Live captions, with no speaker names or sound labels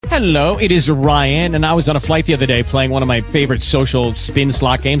Hello, it is Ryan, and I was on a flight the other day playing one of my favorite social spin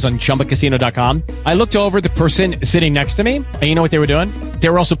slot games on ChumbaCasino.com. I looked over at the person sitting next to me, and you know what they were doing? They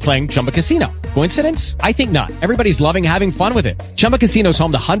were also playing Chumba Casino. Coincidence? I think not. Everybody's loving having fun with it. Chumba Casino is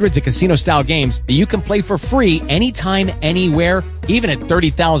home to hundreds of casino-style games that you can play for free anytime, anywhere, even at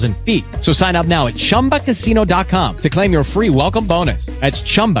 30,000 feet. So sign up now at ChumbaCasino.com to claim your free welcome bonus. That's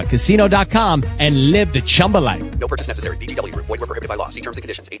ChumbaCasino.com and live the Chumba life. No purchase necessary. VGW. Void where prohibited by law. See terms and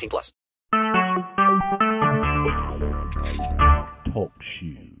conditions. 18+. Talk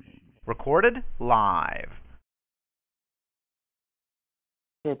shoes. Recorded live.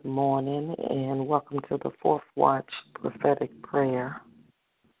 Good morning and welcome to the Fourth Watch Prophetic Prayer.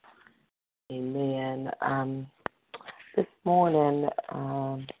 Amen. This morning,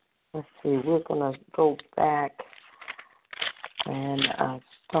 let's see, we're going to go back and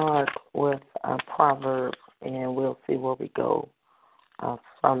start with Proverbs, and we'll see where we go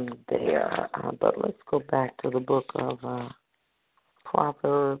from there. But let's go back to the book of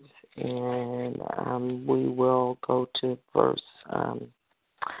Proverbs, and we will go to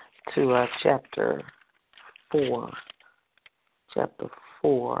chapter 4. Chapter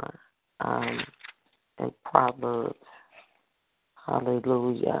 4 in Proverbs.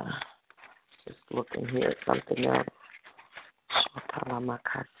 Hallelujah. Just looking here at something else.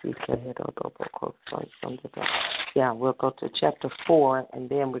 Yeah, we'll go to chapter 4, and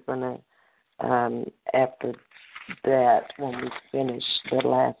then we're going to, after that, when we finish the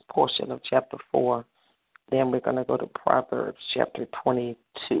last portion of chapter 4, then we're going to go to Proverbs chapter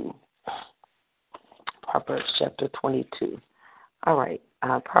 22. Proverbs chapter 22. All right,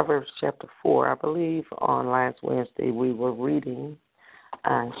 Proverbs chapter 4. I believe on last Wednesday we were reading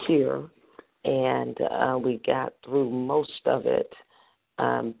here, and we got through most of it,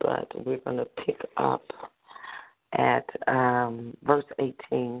 but we're going to pick up at verse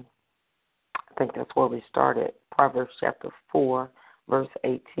 18. I think that's where we started. Proverbs chapter 4, verse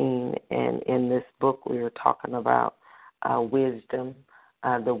 18, and in this book we are talking about wisdom,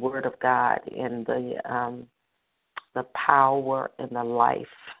 the Word of God, and the power and the life,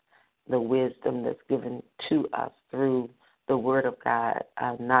 the wisdom that's given to us through the Word of God,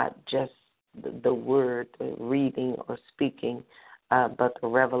 not just the Word, the reading or speaking, but the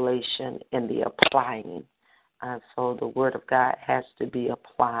revelation and the applying. So the Word of God has to be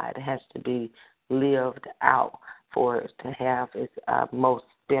applied, has to be lived out for it to have its most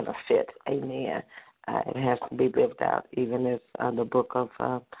benefit. Amen. It has to be lived out, even as the book of,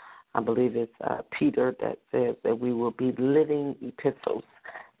 I believe it's Peter that says that we will be living epistles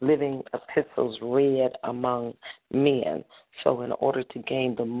read among men. So in order to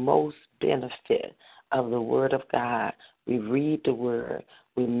gain the most benefit of the Word of God, we read the Word,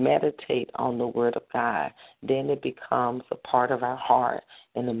 we meditate on the Word of God, then it becomes a part of our heart.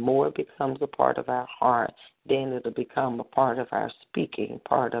 And the more it becomes a part of our heart, then it'll become a part of our speaking,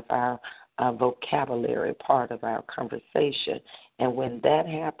 part of our vocabulary, part of our conversation. And when that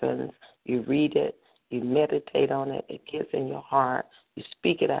happens, you read it, you meditate on it, it gets in your heart, you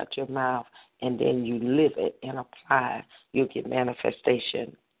speak it out your mouth, and then you live it and apply. You'll get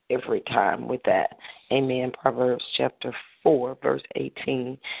manifestation every time with that. Amen. Proverbs chapter 4, verse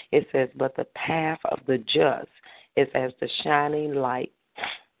 18, it says, "But the path of the just is as the shining light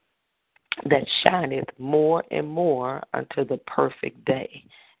that shineth more and more unto the perfect day."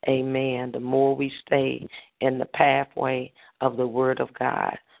 Amen. The more we stay in the pathway of the Word of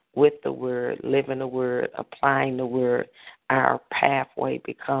God, with the Word, living the Word, applying the Word, our pathway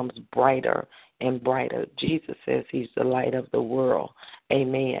becomes brighter and brighter. Jesus says He's the light of the world.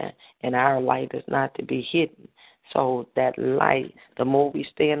 Amen. And our light is not to be hidden. So that light, the more we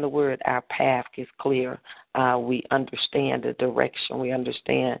stay in the Word, our path gets clear. We understand the direction. We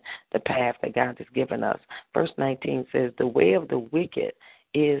understand the path that God has given us. Verse 19 says, "The way of the wicked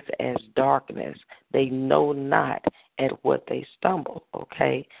is as darkness. They know not at what they stumble."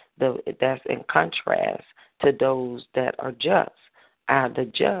 Okay? That's in contrast to those that are just. The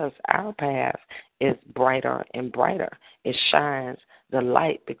just, our path is brighter and brighter. It shines the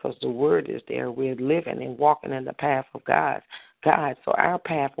light because the Word is there. We're living and walking in the path of God. So our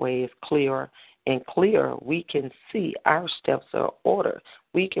pathway is clearer and clearer. We can see our steps are ordered.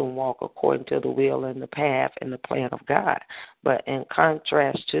 We can walk according to the will and the path and the plan of God. But in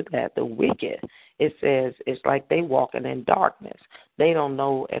contrast to that, the wicked, it says it's like they walking in darkness. They don't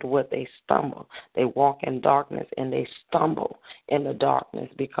know at what they stumble. They walk in darkness and they stumble in the darkness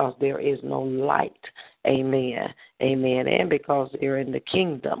because there is no light. Amen. Amen. And because they're in the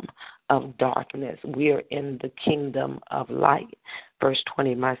kingdom of darkness, we're in the kingdom of light. Verse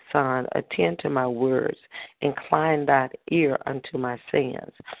 20, my son, attend to my words, incline thine ear unto my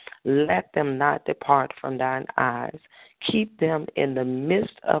sayings. Let them not depart from thine eyes. Keep them in the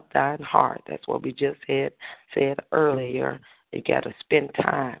midst of thine heart. That's what we just said earlier. You got to spend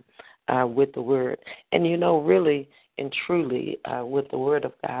time with the word. And really and truly with the word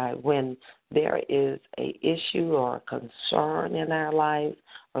of God, when there is a issue or a concern in our lives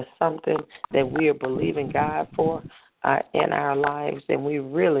or something that we are believing God for in our lives, then we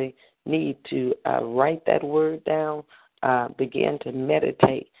really need to write that word down, begin to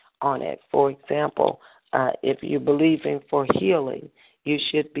meditate on it. For example, if you're believing for healing, you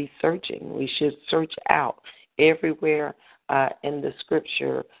should be searching. We should search out everywhere in the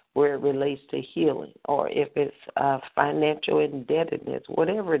scripture where it relates to healing, or if it's financial indebtedness,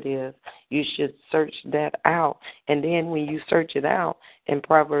 whatever it is, you should search that out. And then when you search it out in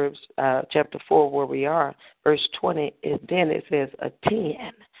Proverbs chapter 4, where we are, verse 20, then it says,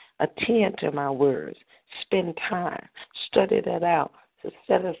 attend to my words, spend time, study that out, to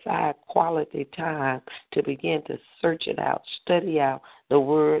set aside quality time to begin to search it out, study out the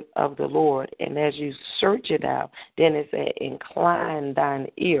word of the Lord. And as you search it out, then it says, incline thine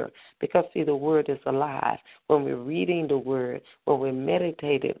ear. Because, see, the word is alive. When we're reading the word, when we're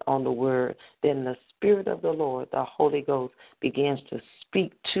meditating on the word, then the Spirit of the Lord, the Holy Ghost, begins to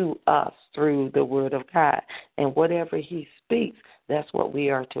speak to us through the word of God. And whatever he speaks, that's what we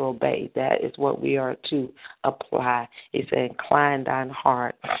are to obey. That is what we are to apply. It says, incline thine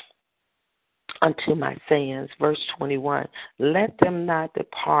heart unto my sayings. Verse 21, let them not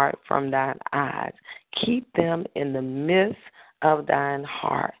depart from thine eyes. Keep them in the midst of thine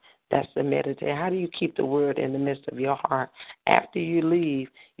heart. That's the meditation. How do you keep the word in the midst of your heart? After you leave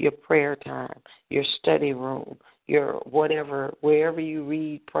your prayer time, your study room, your whatever, wherever you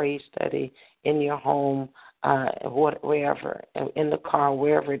read, pray, study, in your home, wherever, in the car,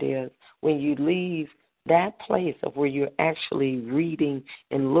 wherever it is, when you leave that place of where you're actually reading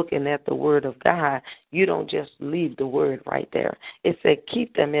and looking at the word of God, you don't just leave the word right there. It said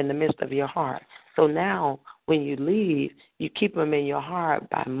keep them in the midst of your heart. So now when you leave, you keep them in your heart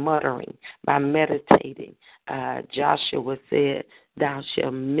by muttering, by meditating. Joshua said, thou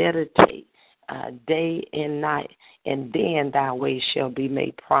shalt meditate day and night, and then thy way shall be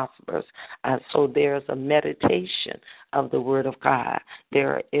made prosperous. So there's a meditation of the word of God.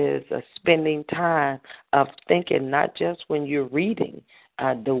 There is a spending time of thinking, not just when you're reading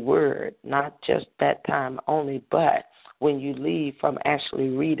the word, not just that time only, but when you leave from actually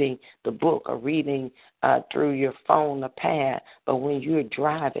reading the book or reading through your phone or pad, but when you're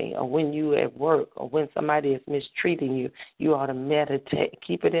driving or when you're at work or when somebody is mistreating you, you ought to meditate.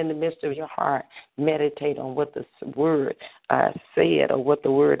 Keep it in the midst of your heart. Meditate on what the word said or what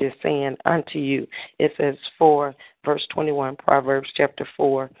the word is saying unto you. It says verse 21, Proverbs chapter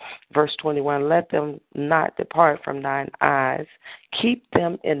 4, verse 21, let them not depart from thine eyes. Keep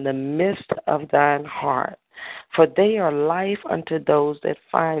them in the midst of thine heart. For they are life unto those that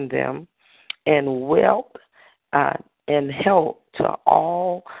find them, and wealth and health to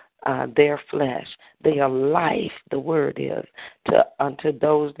all their flesh. They are life, the word is, unto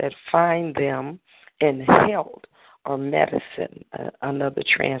those that find them, and health or medicine. Another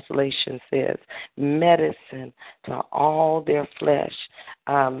translation says medicine to all their flesh.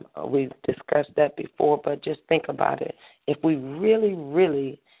 We've discussed that before, but just think about it. If we really,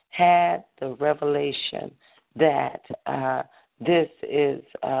 really had the revelation that this is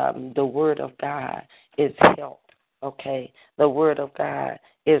the word of God is health, okay? The word of God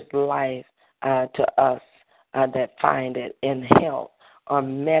is life to us that find it, in health or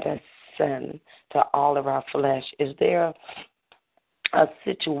medicine to all of our flesh. Is there a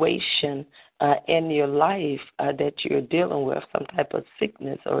situation in your life that you're dealing with, some type of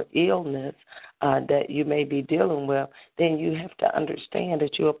sickness or illness that you may be dealing with? Then you have to understand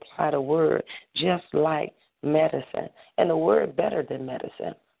that you apply the word just like medicine. And the word better than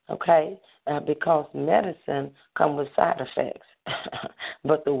medicine, okay? Because medicine comes with side effects,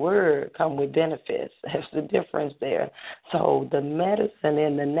 but the word comes with benefits. There's the difference there. So the medicine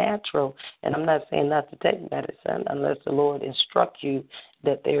in the natural, and I'm not saying not to take medicine unless the Lord instruct you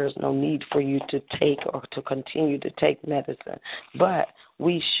that there is no need for you to take or to continue to take medicine. But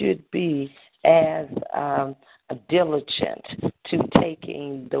we should be as diligent to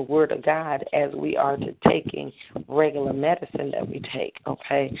taking the word of God as we are to taking regular medicine that we take,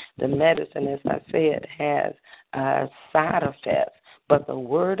 okay? The medicine, as I said, has side effects, but the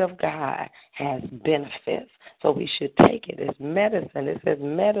word of God has benefits. So we should take it as medicine. It says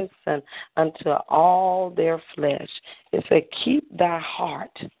medicine unto all their flesh. It says keep thy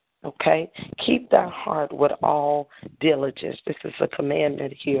heart Okay? Keep thy heart with all diligence. This is a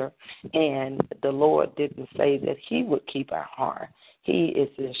commandment here. And the Lord didn't say that he would keep our heart. He is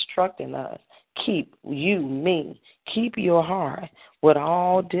instructing us. Keep keep your heart with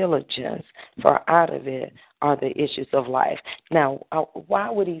all diligence, for out of it are the issues of life. Now, why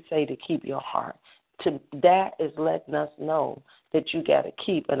would he say to keep your heart? That is letting us know that you got to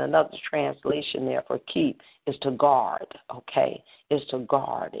keep. And another translation there for keep is to guard, okay? Is to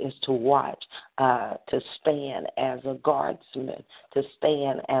guard, is to watch, to stand as a guardsman, to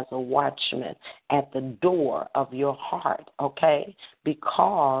stand as a watchman at the door of your heart, okay?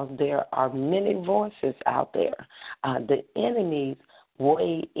 Because there are many voices out there. The enemy's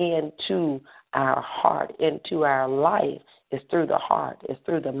way into our heart, into our life, is through the heart, is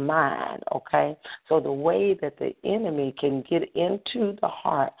through the mind, okay? So the way that the enemy can get into the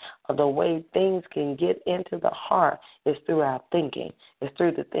heart, or the way things can get into the heart, is through our thinking. It's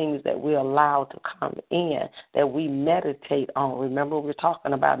through the things that we allow to come in, that we meditate on. Remember, we're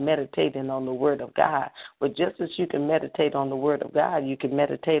talking about meditating on the Word of God. But just as you can meditate on the Word of God, you can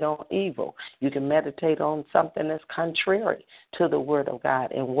meditate on evil. You can meditate on something that's contrary to the Word of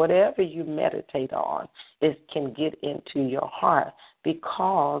God. And whatever you meditate on, it can get into your heart,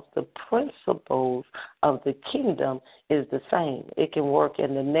 because the principles of the kingdom is the same. It can work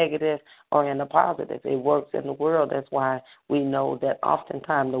in the negative or in the positive. It works in the world. That's why we know that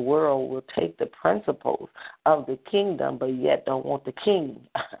oftentimes the world will take the principles of the kingdom, but yet don't want the king,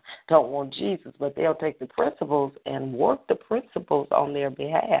 don't want Jesus, but they'll take the principles and work the principles on their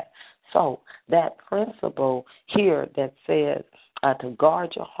behalf. So that principle here that says to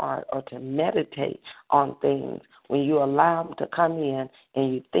guard your heart or to meditate on things, when you allow them to come in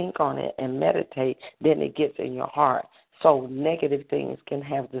and you think on it and meditate, then it gets in your heart. So negative things can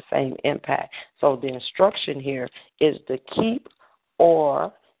have the same impact. So the instruction here is to keep,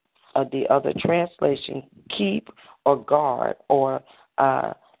 or the other translation, keep or guard, or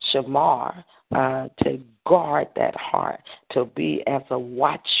shamar, to guard that heart, to be as a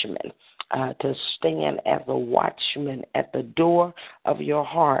watchman. To stand as a watchman at the door of your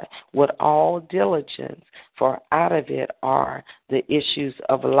heart with all diligence, for out of it are the issues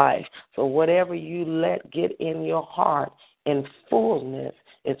of life. So whatever you let get in your heart in fullness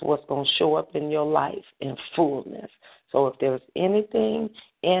is what's going to show up in your life in fullness. So if there's anything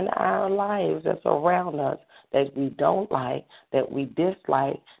in our lives that's around us that we don't like, that we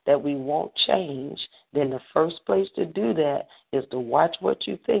dislike, that we won't change, then the first place to do that is to watch what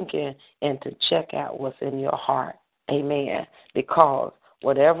you're thinking and to check out what's in your heart. Amen. Because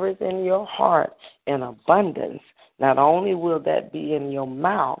whatever is in your heart in abundance, not only will that be in your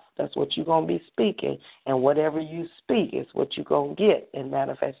mouth, that's what you're going to be speaking, and whatever you speak is what you're going to get in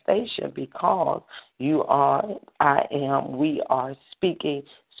manifestation, because you are, I am, we are speaking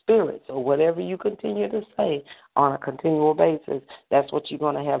spirits. So whatever you continue to say on a continual basis, that's what you're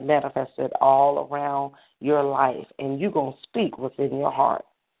going to have manifested all around your life, and you're going to speak what's in your heart.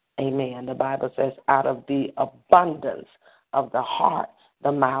 Amen. The Bible says out of the abundance of the heart,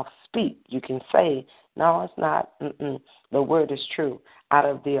 the mouth speak. You can say, no, it's not. The word is true. Out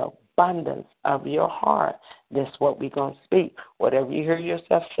of the abundance of your heart, that's what we're going to speak. Whatever you hear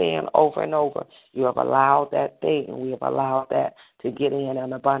yourself saying over and over, you have allowed that thing, and we have allowed that to get in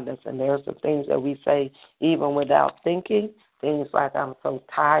abundance. And there's some things that we say even without thinking, things like I'm so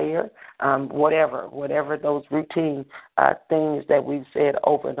tired, whatever those routine things that we've said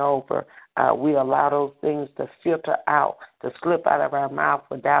over and over, we allow those things to filter out, to slip out of our mouth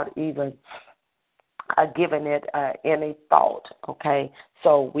without even giving it any thought, okay?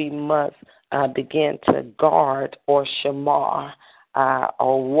 So we must begin to guard or shamar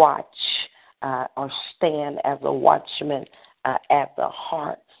or watch or stand as a watchman at the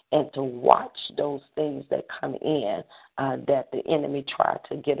heart, and to watch those things that come in that the enemy tried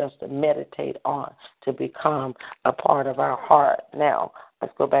to get us to meditate on, to become a part of our heart. Now,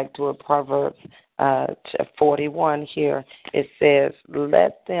 let's go back to Proverbs 41 here. It says,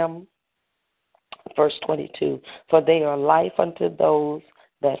 let them, verse 22, for they are life unto those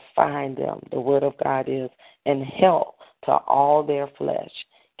that find them. The word of God is, and health to all their flesh.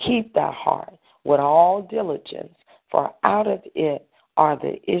 Keep thy heart with all diligence, for out of it are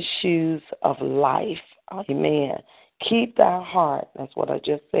the issues of life. Amen. Keep thy heart. That's what I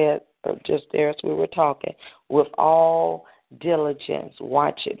just said just there as we were talking. With all diligence.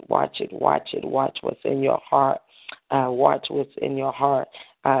 Watch it, watch it, watch it. Watch what's in your heart. Watch what's in your heart.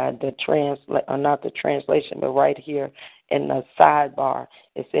 Not the translation, but right here in the sidebar,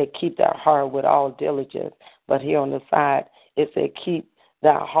 it said, keep thy heart with all diligence. But here on the side, it said, keep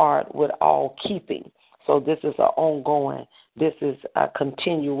thy heart with all keeping. So this is an ongoing This is a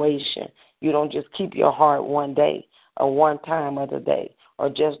continuation. You don't just keep your heart one day or one time of the day or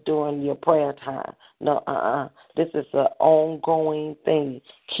just during your prayer time. No, This is an ongoing thing.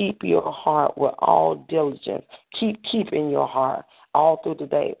 Keep your heart with all diligence. Keep keeping your heart all through the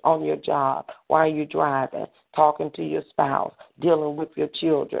day, on your job, while you're driving, talking to your spouse, dealing with your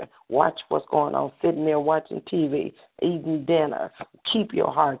children. Watch what's going on, sitting there watching TV, eating dinner. Keep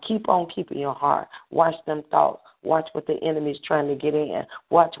your heart. Keep on keeping your heart. Watch them thoughts. Watch what the enemy's trying to get in.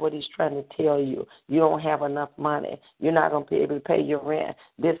 Watch what he's trying to tell you. You don't have enough money. You're not going to be able to pay your rent.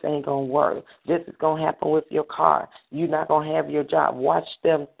 This ain't going to work. This is going to happen with your car. You're not going to have your job. Watch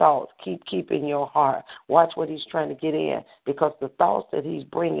them thoughts. Keep keeping your heart. Watch what he's trying to get in, because the thoughts that he's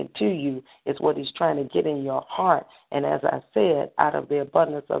bringing to you is what he's trying to get in your heart. And as I said, out of the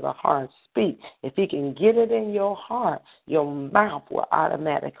abundance of the heart speak. If he can get it in your heart, your mouth will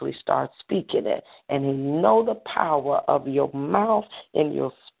automatically start speaking it. And he know the power of your mouth and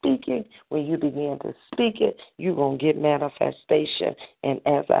your speaking. When you begin to speak it, you're going to get manifestation. And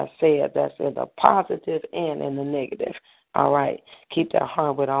as I said, that's in the positive and in the negative. All right. Keep that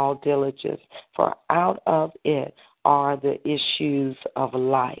heart with all diligence, for out of it are the issues of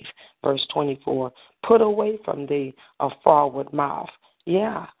life. Verse 24, put away from thee a forward mouth.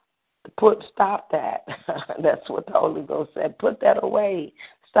 Yeah, stop that. That's what the Holy Ghost said. Put that away.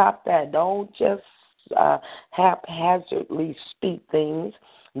 Stop that. Don't just haphazardly speak things.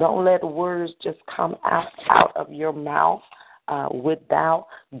 Don't let words just come out of your mouth without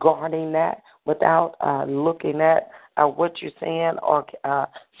guarding that, without looking at what you're saying or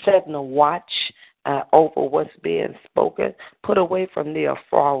setting a watch over what's being spoken. Put away from thee a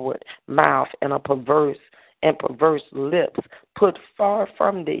forward mouth and perverse lips. Put far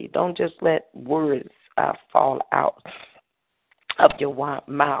from thee. Don't just let words fall out of your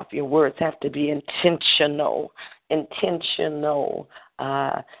mouth. Your words have to be intentional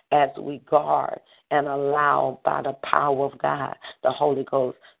as we guard and allow by the power of God, the Holy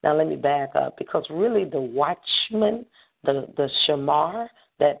Ghost. Now let me back up, because really the watchman, the shamar,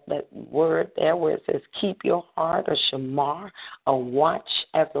 that word there where it says keep your heart, or shamar, a watch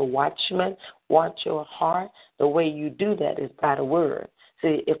as a watchman, watch your heart. The way you do that is by the word.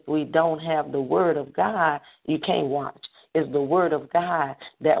 See, if we don't have the word of God, you can't watch. It's the word of God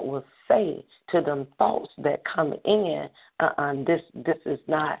that will say to them thoughts that come in, this is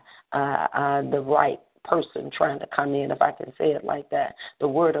not the right person trying to come in, if I can say it like that. The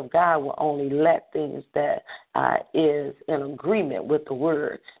word of God will only let things that is in agreement with the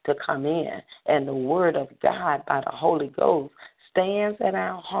word to come in. And the word of God by the Holy Ghost stands in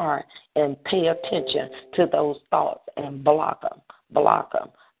our heart and pay attention to those thoughts and block them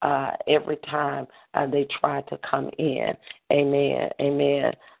every time they try to come in.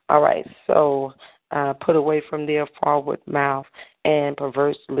 Amen. All right, so put away from thee a forward mouth and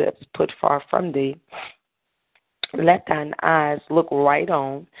perverse lips. Put far from thee. Let thine eyes look right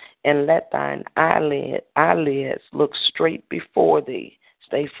on, and let thine eyelids look straight before thee.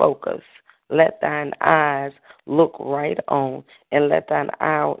 Stay focused. Let thine eyes look right on, and let thine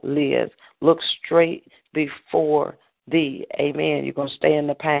eyelids look straight before thee. Amen. You're going to stay in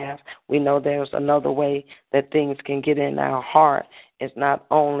the path. We know there's another way that things can get in our heart. It's not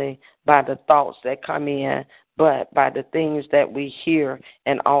only by the thoughts that come in, but by the things that we hear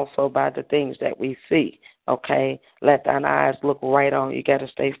and also by the things that we see. Okay? Let thine eyes look right on. You got to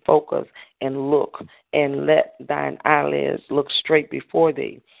stay focused and look, and let thine eyelids look straight before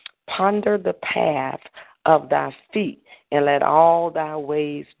thee. Ponder the path of thy feet, and let all thy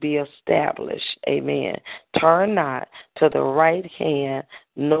ways be established. Amen. Turn not to the right hand,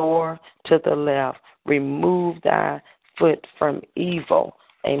 nor to the left. Remove thy foot from evil.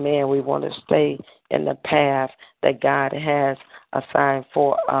 Amen. We want to stay in the path that God has assigned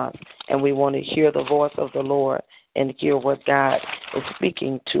for us, and we want to hear the voice of the Lord and hear what God is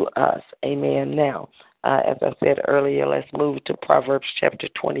speaking to us. Amen. Now, as I said earlier, let's move to Proverbs chapter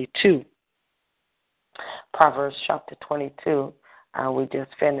 22. Proverbs chapter 22. We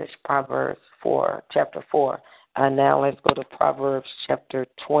just finished Proverbs chapter 4. Now let's go to Proverbs chapter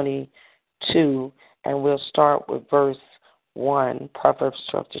 22, and we'll start with verse 1. Proverbs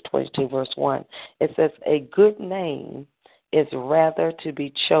chapter 22, verse 1. It says, a good name is rather to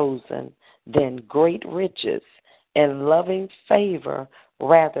be chosen than great riches, and loving favor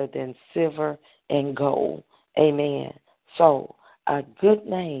rather than silver and gold. Amen. So, a good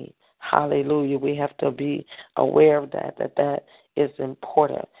name, hallelujah, we have to be aware of that is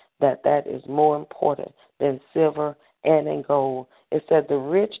important, that is more important than silver and in gold. It said the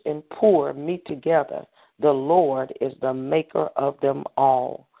rich and poor meet together. The Lord is the maker of them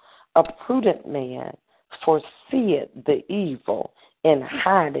all. A prudent man foreseeth the evil and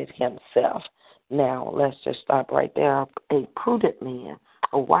hideth himself. Now, let's just stop right there. A prudent man,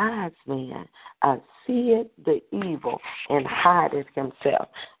 a wise man, seeth the evil and hideth himself.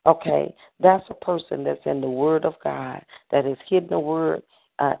 Okay, that's a person that's in the Word of God, that has hidden the Word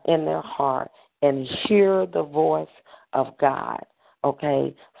in their heart and hear the voice of God.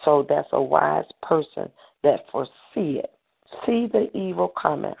 Okay, so that's a wise person that foreseeth. See the evil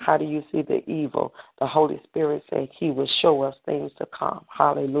coming. How do you see the evil? The Holy Spirit said He will show us things to come.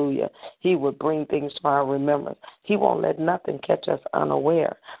 Hallelujah. He will bring things to our remembrance. He won't let nothing catch us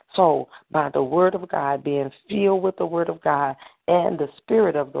unaware. So by the Word of God, being filled with the Word of God and the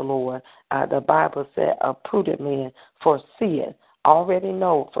Spirit of the Lord, the Bible said a prudent man foreseeth, already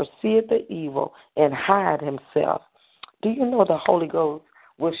know, foreseeth the evil and hide himself. Do you know the Holy Ghost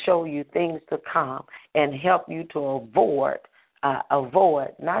will show you things to come and help you to avoid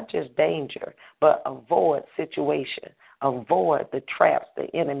not just danger, but avoid situation, avoid the traps the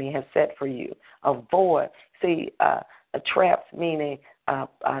enemy has set for you. Avoid, traps meaning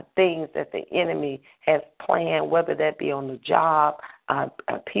things that the enemy has planned, whether that be on the job,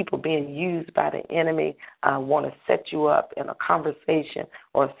 people being used by the enemy want to set you up in a conversation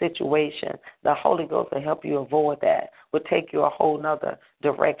or a situation. The Holy Ghost will help you avoid that, will take you a whole nother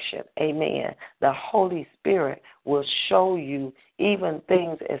direction. Amen. The Holy Spirit will show you even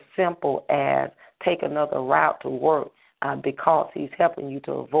things as simple as take another route to work because He's helping you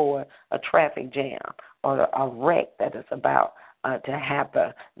to avoid a traffic jam or a wreck that is about to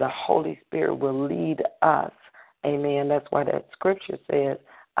happen. The Holy Spirit will lead us. Amen. That's why that scripture says,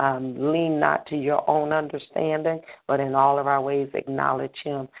 lean not to your own understanding, but in all of our ways acknowledge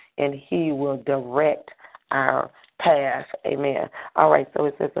Him, and He will direct our path. Amen. All right, so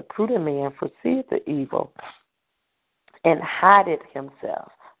it says, a prudent man foreseeth the evil and hideth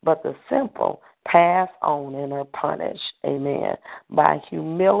himself, but the simple pass on and are punished. Amen. By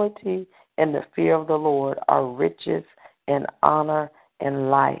humility and the fear of the Lord are riches and honor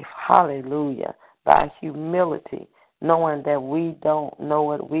and life. Hallelujah. By humility, knowing that we don't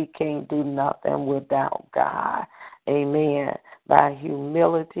know it, we can't do nothing without God. Amen. By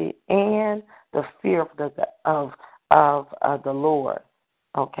humility and the fear of the Lord.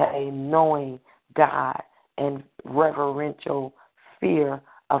 Okay, knowing God and reverential fear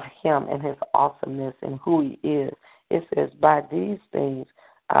of Him and His awesomeness and who He is. It says, by these things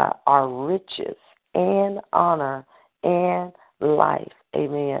are riches and honor and life.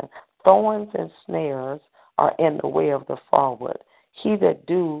 Amen. Thorns and snares are in the way of the forward. He that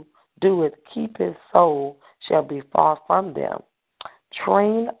doeth keep his soul shall be far from them.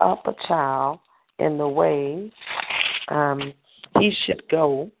 Train up a child in the way he should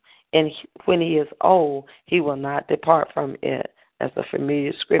go, and when he is old, he will not depart from it. That's a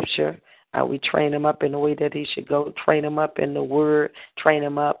familiar scripture. We train him up in the way that he should go, train him up in the word, train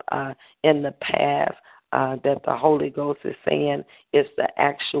him up in the path that the Holy Ghost is saying is the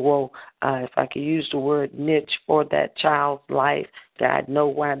actual, if I could use the word, niche for that child's life. God know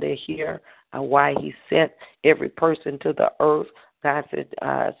why they're here, why He sent every person to the earth. God said,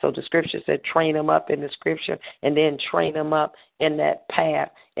 so the scripture said, train them up in the scripture, and then train them up in that path,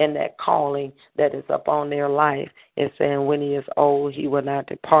 in that calling that is upon their life. It's saying when he is old, he will not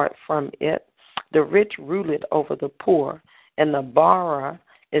depart from it. The rich ruleth over the poor, and the borrower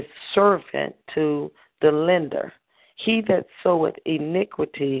is servant to the lender. He that soweth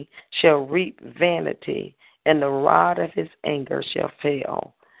iniquity shall reap vanity, and the rod of his anger shall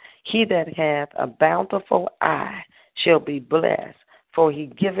fail. He that hath a bountiful eye shall be blessed, for he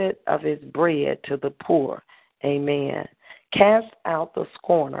giveth of his bread to the poor. Amen. Cast out the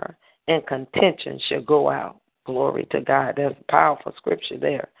scorner, and contention shall go out. Glory to God. That's a powerful scripture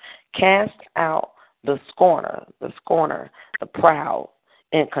there. Cast out the scorner, the proud,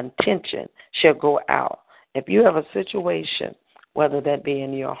 and contention shall go out. If you have a situation, whether that be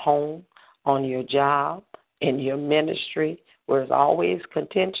in your home, on your job, in your ministry, where it's always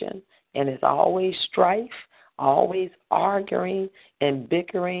contention and it's always strife, always arguing and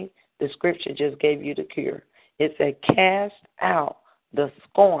bickering, the scripture just gave you the cure. It said, cast out the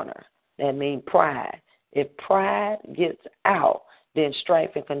scorner. That means pride. If pride gets out, then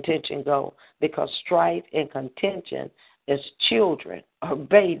strife and contention go, because strife and contention is children or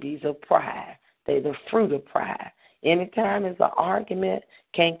babies of pride. They're the fruit of pride. Anytime there's an argument,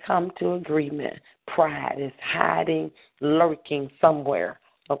 can't come to agreement. Pride is hiding, lurking somewhere.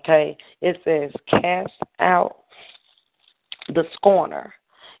 Okay? It says, cast out the scorner,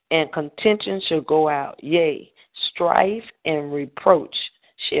 and contention shall go out. Yea, strife and reproach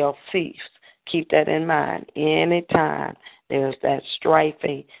shall cease. Keep that in mind. Anytime there's that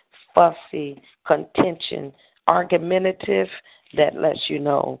strifing, fussy, contention, argumentative, that lets you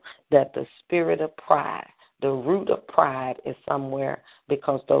know that the spirit of pride, the root of pride is somewhere,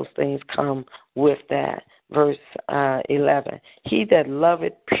 because those things come with that. Verse 11, he that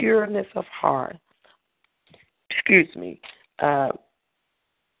loveth pureness of heart, he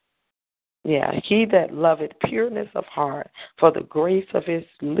that loveth pureness of heart, for the grace of his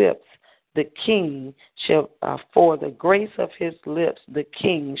lips, the king shall, for the grace of his lips, the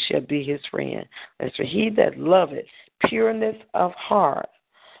king shall be his friend. That's for he that loveth pureness of heart,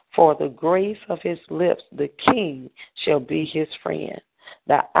 for the grace of his lips, the king shall be his friend.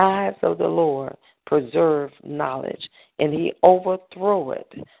 The eyes of the Lord preserve knowledge, and he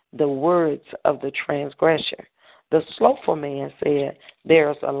overthroweth the words of the transgressor. The slothful man said,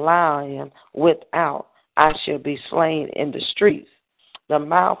 there is a lion without, I shall be slain in the streets. The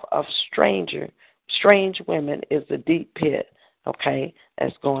mouth of strange women is a deep pit. Okay,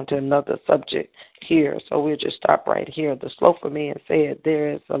 that's going to another subject here, so we'll just stop right here. The slothful man said,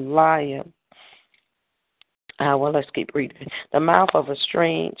 there is a lion. Let's keep reading. The mouth of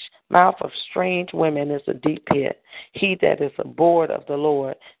strange women is a deep pit. He that is abhorred of the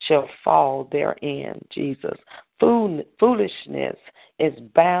Lord shall fall therein. Jesus. Foolishness is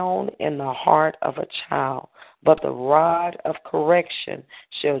bound in the heart of a child, but the rod of correction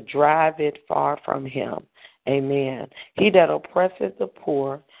shall drive it far from him. Amen. He that oppresseth the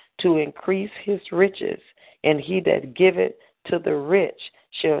poor to increase his riches, and he that giveth to the rich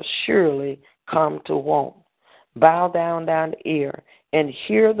shall surely come to want. Bow down thine ear, and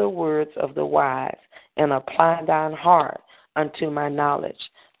hear the words of the wise, and apply thine heart unto my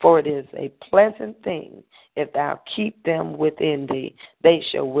knowledge. For it is a pleasant thing if thou keep them within thee. They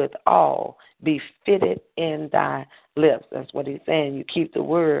shall withal be fitted in thy lips. That's what he's saying. You keep the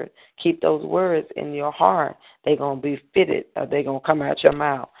word, keep those words in your heart. They're going to be fitted, or they're going to come out your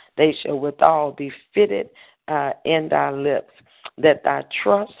mouth. They shall withal be fitted in thy lips, that thy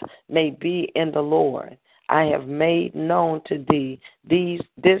trust may be in the Lord. I have made known to thee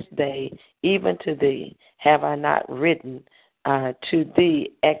this day, even to thee, have I not written to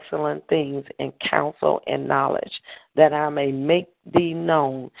thee excellent things in counsel and knowledge, that I may make thee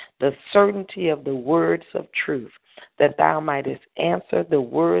known the certainty of the words of truth, that thou mightest answer the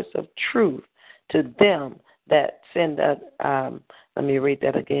words of truth to them that send let me read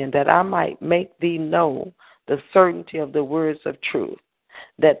that again, that I might make thee know the certainty of the words of truth,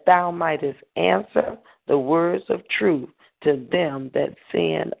 that thou mightest answer the words of truth to them that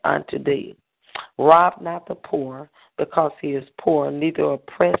send unto thee. Rob not the poor, because he is poor, neither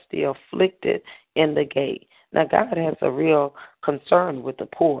oppress the afflicted in the gate. Now, God has a real concern with the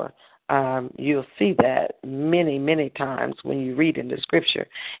poor. You'll see that many, many times when you read in the Scripture.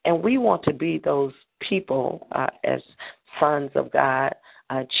 And we want to be those people as sons of God,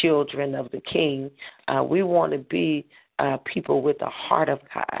 children of the King. We want to be people with the heart of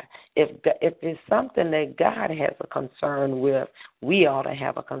God. If it's something that God has a concern with, we ought to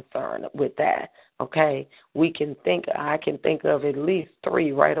have a concern with that. Okay, I can think of at least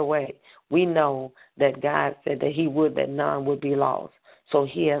 3 right away. We know that God said that he would that none would be lost. So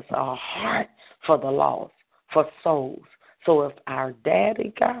he has a heart for the lost, for souls. So if our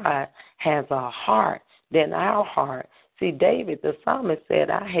daddy God has a heart, then our heart. See, David, the psalmist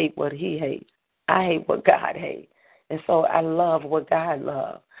said, I hate what he hates. I hate what God hates. And so I love what God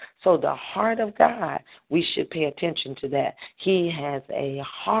loves. So the heart of God, we should pay attention to that. He has a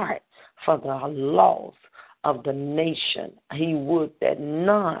heart for the lost of the nation. He would that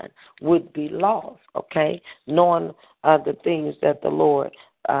none would be lost, okay? Knowing the things that the Lord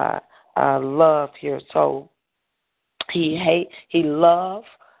loved here. So he loves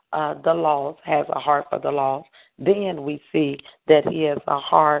the lost, has a heart for the lost. Then we see that he has a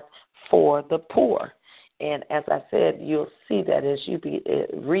heart for the poor. And as I said, you'll see that as you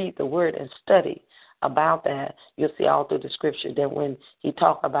read the word and study about that, you'll see all through the Scripture that when he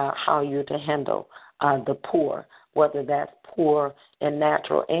talks about how you're to handle the poor, whether that's poor in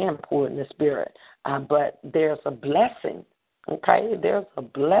natural and poor in the spirit. But there's a blessing, okay? There's a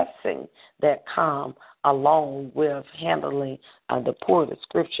blessing that comes along with handling the poor. The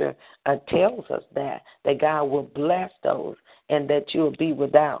Scripture tells us that God will bless those and that you'll be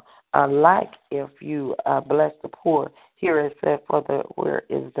without lack if you bless the poor. Here it said, where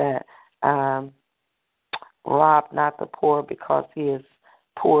is that? Rob not the poor, because he is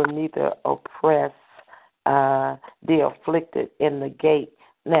poor, neither oppress the afflicted in the gate.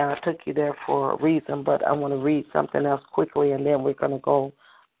 Now, I took you there for a reason, but I want to read something else quickly, and then we're going to go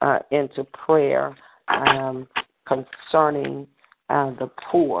into prayer concerning the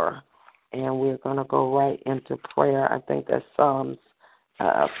poor. And we're going to go right into prayer. I think that's Psalms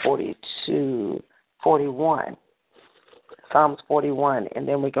 42, 41. Psalms 41, and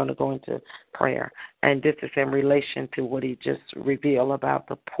then we're going to go into prayer. And this is in relation to what he just revealed about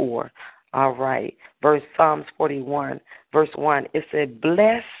the poor. All right. Psalms 41, verse 1, it said,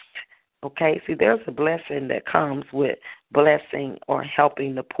 blessed. Okay, see, there's a blessing that comes with blessing or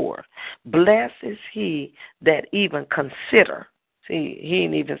helping the poor. Blessed is he that even consider. See, he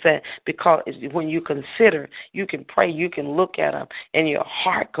ain't even said, because when you consider, you can pray, you can look at them, and your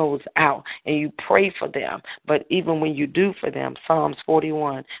heart goes out, and you pray for them. But even when you do for them, Psalms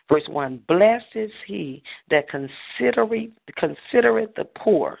 41, verse 1, blessed is he that considereth the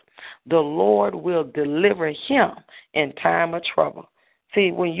poor. The Lord will deliver him in time of trouble. See,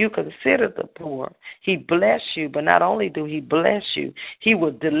 when you consider the poor, he bless you, but not only do he bless you, he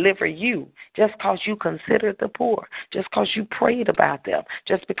will deliver you just because you considered the poor, just because you prayed about them,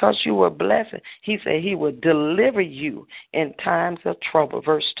 just because you were blessed. He said he will deliver you in times of trouble.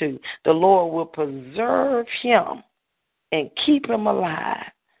 Verse 2, the Lord will preserve him and keep him alive.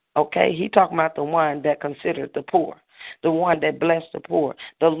 Okay, he talking about the one that considered the poor, the one that blessed the poor.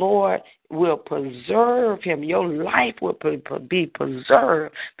 The Lord will preserve him. Your life will be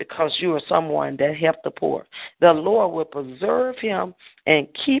preserved because you are someone that helped the poor. The Lord will preserve him and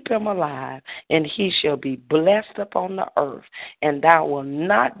keep him alive, and he shall be blessed upon the earth, and thou wilt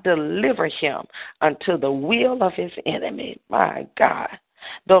not deliver him unto the will of his enemy. My God.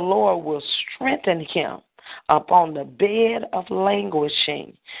 The Lord will strengthen him upon the bed of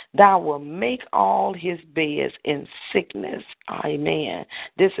languishing. Thou wilt make all his beds in sickness. Amen.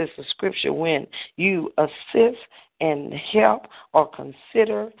 This is the scripture when you assist and help or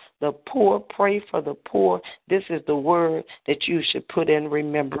consider the poor, pray for the poor. This is the word that you should put in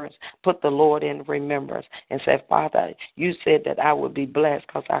remembrance. Put the Lord in remembrance and say, Father, you said that I would be blessed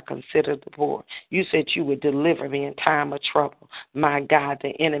because I considered the poor. You said you would deliver me in time of trouble. My God,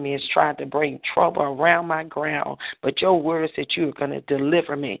 the enemy is trying to bring trouble around my ground, but your word said you are going to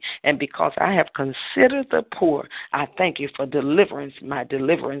deliver me. And because I have considered the poor, I thank you for deliverance. My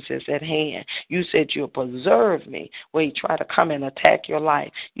deliverance is at hand. You said you'll preserve me where he try to come and attack your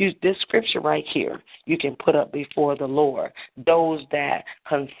life. Use this scripture right here. You can put up before the Lord those that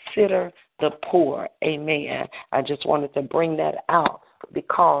consider the poor. Amen. I just wanted to bring that out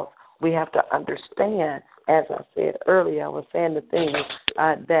because we have to understand, as I said earlier, I was saying the things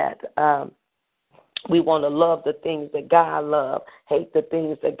that we want to love the things that God loves, hate the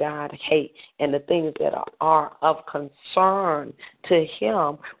things that God hates, and the things that are of concern to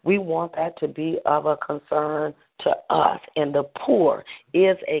him. We want that to be of a concern to us. And the poor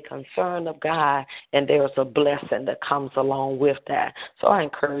is a concern of God, and there's a blessing that comes along with that. So I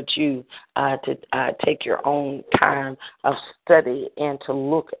encourage you to take your own time of study and to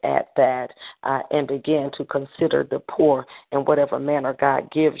look at that and begin to consider the poor in whatever manner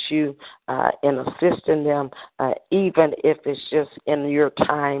God gives you in assisting them, even if it's just in your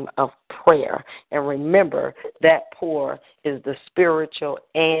time of prayer. And remember that poor is the spiritual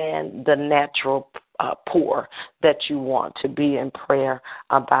and the natural poor that you want to be in prayer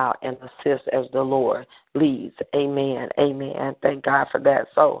about and assist as the Lord leads. Amen. Amen. Thank God for that.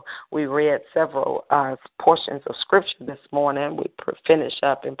 So we read several portions of Scripture this morning. We finished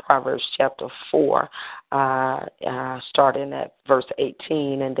up in Proverbs chapter 4, starting at verse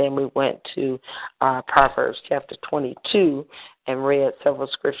 18, and then we went to Proverbs chapter 22 and read several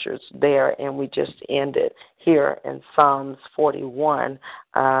scriptures there, and we just ended here in Psalms 41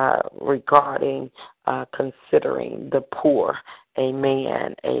 regarding considering the poor.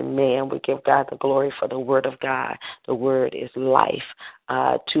 Amen. Amen. We give God the glory for the word of God. The word is life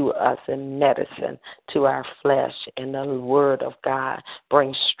to us and medicine to our flesh. And the word of God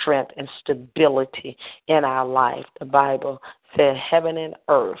brings strength and stability in our life. The Bible said heaven and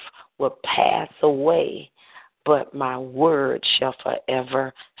earth will pass away, but my word shall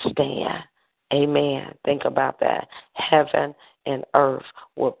forever stand. Amen. Think about that. Heaven and earth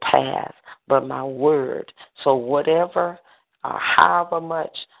will pass, but my word. So whatever or however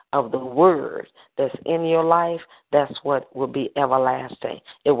much of the word that's in your life, that's what will be everlasting.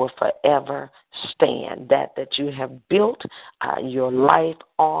 It will forever stand. That you have built your life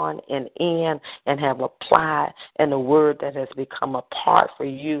on and in and have applied, and the word that has become a part for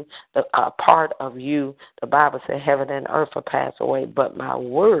you, a part of you. The Bible said heaven and earth will pass away, but my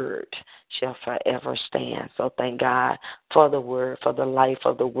word shall forever stand. So thank God for the word, for the life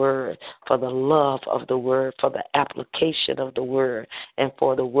of the word, for the love of the word, for the application of the word, and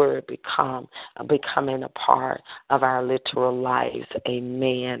for the word becoming a part of our literal lives.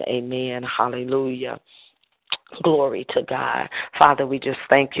 Amen. Amen. Hallelujah. Glory to God. Father, we just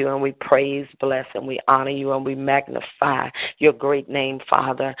thank you and we praise, bless, and we honor you and we magnify your great name,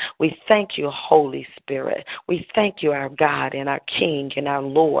 Father. We thank you, Holy Spirit. We thank you, our God and our King and our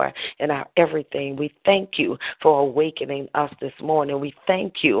Lord and our everything. We thank you for awakening us this morning. We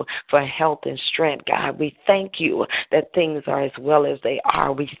thank you for health and strength, God. We thank you that things are as well as they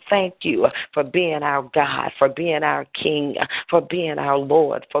are. We thank you for being our God, for being our King, for being our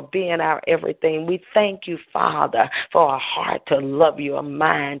Lord, for being our everything. We thank you, Father, for a heart to love you, a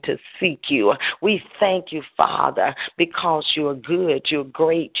mind to seek you. We thank you, Father, because you are good, you're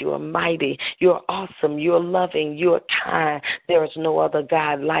great, you are mighty, you're awesome, you're loving, you're kind. There is no other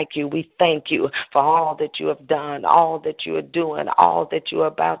God like you. We thank you for all that you have done, all that you are doing, all that you are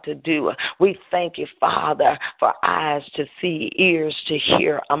about to do. We thank you, Father, for eyes to see, ears to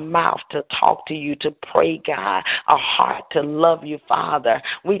hear, a mouth to talk to you, to pray, God, a heart to love you, Father.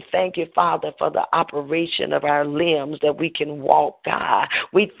 We thank you, Father, for the operation of our limbs that we can walk, God.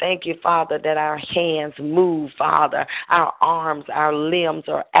 We thank you, Father, that our hands move, Father. Our arms, our limbs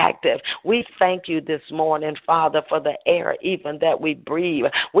are active. We thank you this morning, Father, for the air even that we breathe.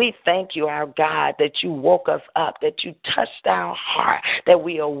 We thank you, our God, that you woke us up, that you touched our heart, that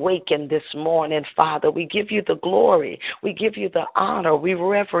we awakened this morning, Father. We give you the glory. We give you the honor. We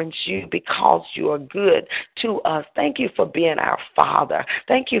reverence you because you are good to us. Thank you for being our Father.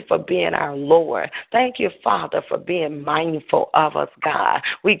 Thank you for being our Lord. Thank you, Father, for being mindful of us, God.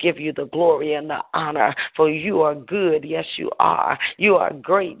 We give you the glory and the honor, for you are good. Yes, you are. You are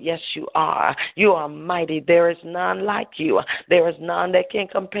great. Yes, you are. You are mighty. There is none like you. There is none that can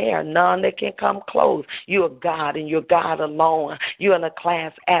compare, none that can come close. You are God, and you're God alone. You're in a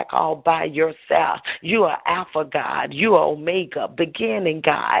class act all by yourself. You are Alpha God. You are Omega, beginning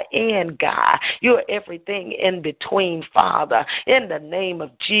God, end God. You are everything in between, Father. In the name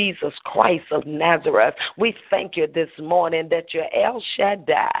of Jesus Christ of Nazareth, we thank you this morning that you're El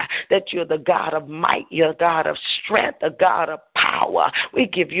Shaddai, that you're the God of might, you're God of strength, the God of power. We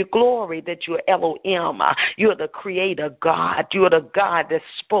give you glory that you're Elohim. You're the creator God. You're the God that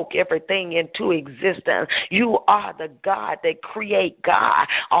spoke everything into existence. You are the God that create, God.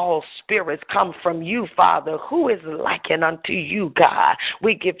 All spirits come from you, Father. Who is likened unto you, God?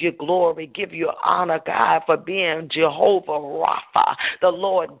 We give you glory, give you honor, God, for being Jehovah Rapha, the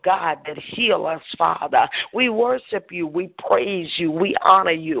Lord God that heal us, Father. We worship you. We praise you. We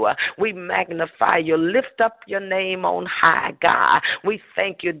honor you. We magnify you. Lift up your name on high, God. We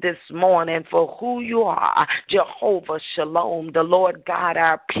thank you this morning for who you are, Jehovah Shalom, the Lord God,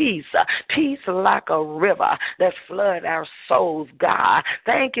 our peace. Peace like a river that flood our souls, God.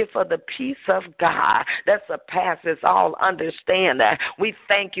 Thank you for the peace of God that surpasses all understanding. We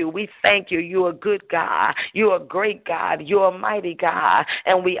thank you. We thank you. You're a good God. You're a great God. You're a mighty God.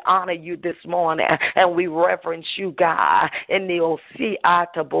 And we honor you this morning. And we reverence you, God. In the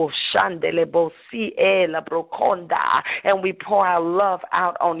and we pour our love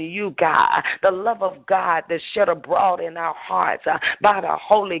out on you, God. The love of God that's shed abroad in our hearts by the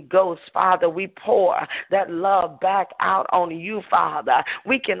Holy Ghost, Father. We pour that love back out on you, Father.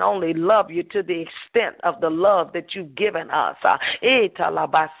 We can only love you to the extent of the love that you've given us.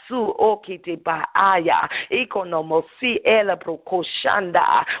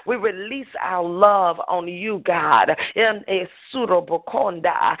 We release our love on you, God, in a suitable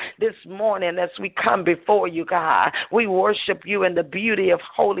conda this morning as we come before you, God. We worship you in the beauty of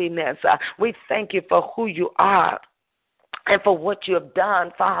holiness. We thank you for who you are and for what you have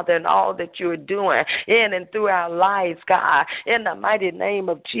done, Father, and all that you are doing in and through our lives, God. In the mighty name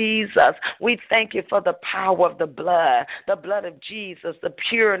of Jesus, we thank you for the power of the blood of Jesus, the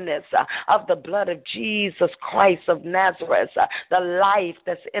pureness of the blood of Jesus Christ of Nazareth, the life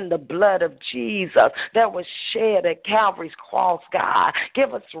that's in the blood of Jesus that was shed at Calvary's cross, God.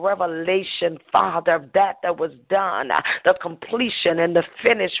 Give us revelation, Father, of that was done, the completion and the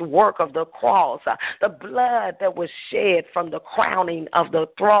finished work of the cross, the blood that was shed from the crowning of the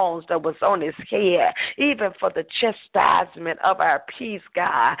thrones that was on his head, even for the chastisement of our peace,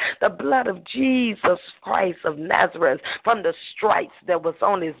 God. The blood of Jesus Christ of Nazareth, from the stripes that was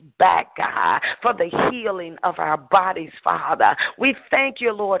on his back, God, for the healing of our bodies, Father. We thank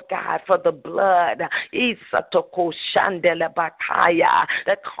you, Lord God, for the blood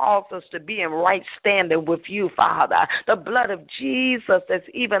that calls us to be in right standing with you, Father. The blood of Jesus that's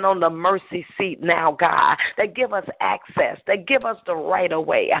even on the mercy seat now, God, that give us access access, that give us the right of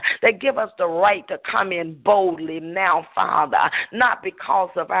way, that give us the right to come in boldly now, Father, not because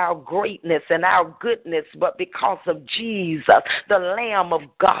of our greatness and our goodness, but because of Jesus, the Lamb of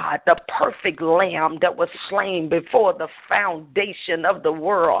God, the perfect Lamb that was slain before the foundation of the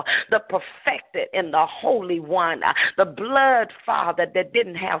world, the perfected and the Holy One, the blood, Father, that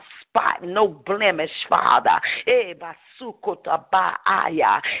didn't have spot, no blemish, Father.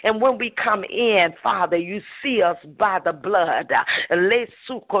 And when we come in, Father, you see us by the blood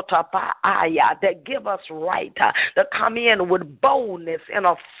that give us right to come in with boldness and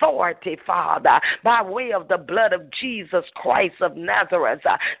authority, Father, by way of the blood of Jesus Christ of Nazareth,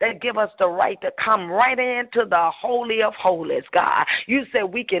 that give us the right to come right into the Holy of Holies, God. You said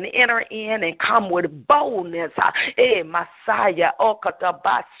we can enter in and come with boldness, Messiah,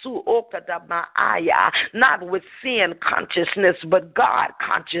 not with sin consciousness, but God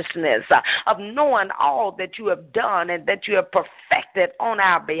consciousness of knowing all that you have done and that you have perfected on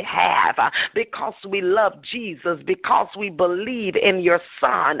our behalf because we love Jesus, because we believe in your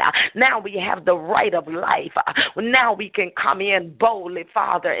Son. Now we have the right of life. Now we can come in boldly,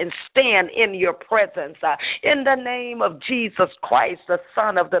 Father, and stand in your presence in the name of Jesus Christ, the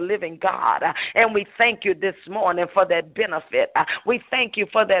Son of the living God. And we thank you this morning for that benefit. We thank you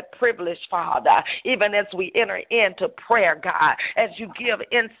for that privilege, Father, even as we enter into prayer, God, as you give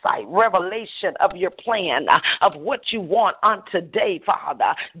insight, revelation of your plan, of what you want on today,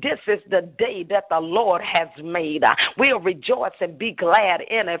 Father. This is the day that the Lord has made. We'll rejoice and be glad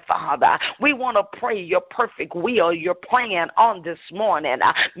in it, Father. We want to pray your perfect will, your plan on this morning.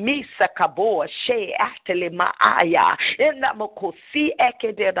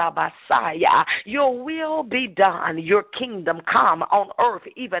 Your will be done, your kingdom come on earth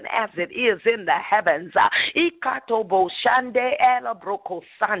even as it is in the heavens. Ikatobo shande ela broko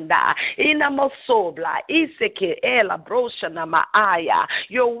sanda inamosobla iseke ela broshana maaya.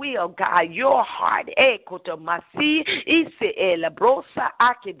 Your will, God, your heart. Ekoto masi ise ela brosa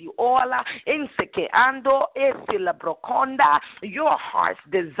akedi ola inseke ando esila brokonda. Your heart's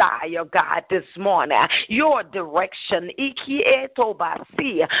desire, God, this morning. Your direction. Iki eto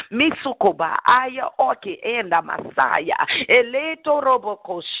basi misukoba aya oke enda masaya eleto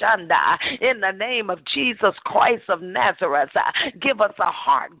roboko shanda. In the name of Jesus Christ of Nazareth, give us a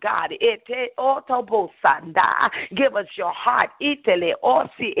heart, God. Give us your heart.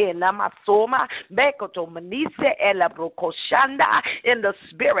 In the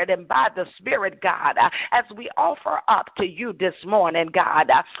spirit and by the spirit, God, as we offer up to you this morning,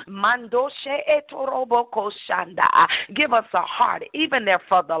 God. Give us a heart, even there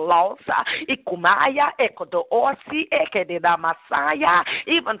for the lost.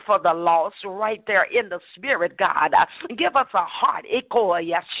 Even for the lost, right there in the spirit, God. Give us a heart.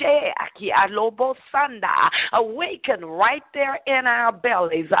 Awaken right there in our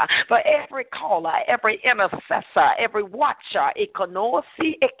bellies for every caller, every intercessor, every watcher,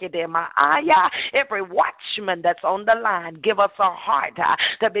 every watchman that's on the line. Give us a heart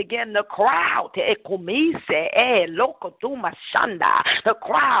to begin to cry out. The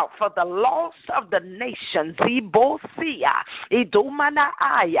crowd for the loss of the nations.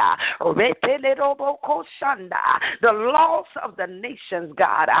 The loss of the nations,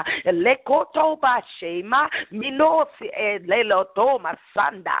 God.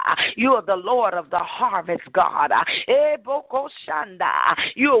 You are the Lord of the harvest, God.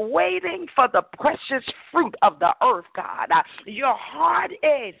 You are waiting for the precious fruit of the earth, God. Your heart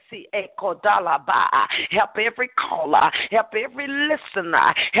is help every caller, help every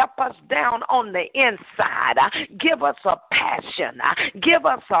listener, help us down on the inside. Give us a passion, give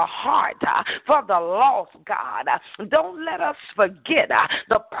us a heart for the lost, God. Don't let us forget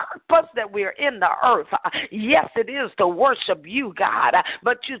the purpose that we're in the earth. Yes, it is to worship you, God,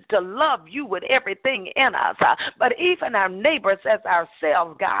 but to love you with everything in us. But even our neighbors as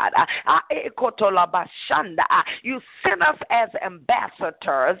ourselves, God, you sent us as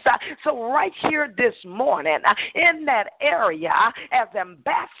ambassadors. So right here this morning, in that area, as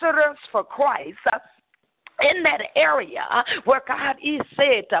ambassadors for Christ, in that area where God is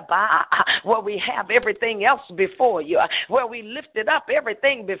said to buy, where we have everything else before you, where we lifted up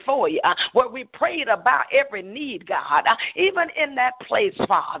everything before you, where we prayed about every need, God, even in that place,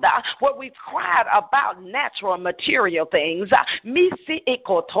 Father, where we cried about natural material things,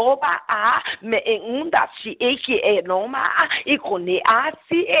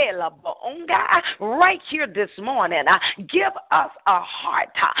 right here this morning, give us a heart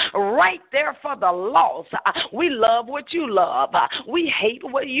right there for the lost. We love what you love. We hate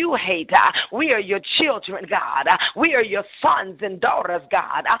what you hate. We are your children, God. We are your sons and daughters,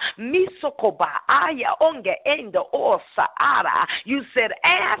 God. Misokoba aya onge endo osa ara. You said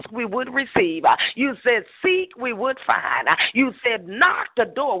ask, we would receive. You said seek, we would find. You said knock, the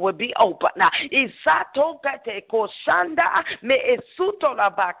door would be open. Isato kate koshanda me esuto la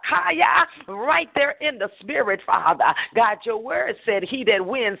bakaya. Right there in the spirit, Father. God, your word said he that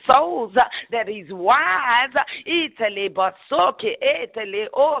wins souls, that he's wise. Itele basoke etele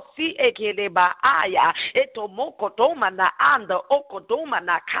osi ekele baaya etomokotoma na anda okotoma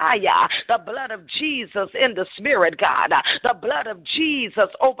na kaya. The blood of Jesus in the spirit, God. The blood of Jesus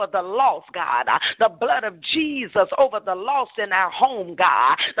over the lost, God. The blood of Jesus over the lost in our home,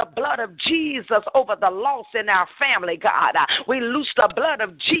 God. The blood of Jesus over the lost in our family, God. We loose the blood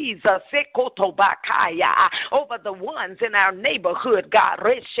of Jesus over the ones in our neighborhood, God.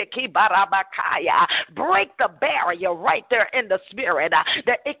 Break the barrier right there in the spirit.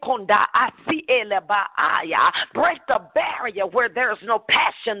 Break the barrier where there's no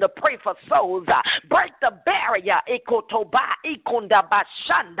passion to pray for souls. Break the barrier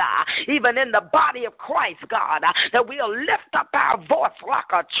even in the body of Christ, God, that we'll lift up our voice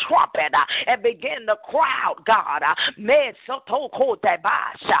like a trumpet and begin to cry out, God.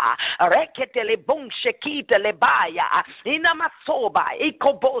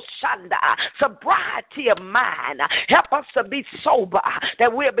 Sobriety of mind. Help us to be sober,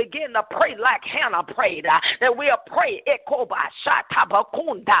 that we'll begin to pray like Hannah prayed, that we'll pray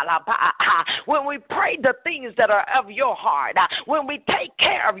when we pray the things that are of your heart. When we take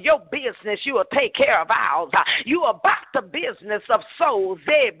care of your business, you will take care of ours. You are about the business of souls.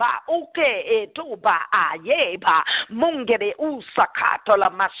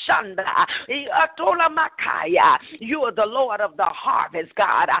 You are the Lord of the harvest,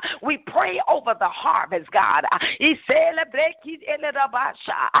 God. We pray over the harvest, God.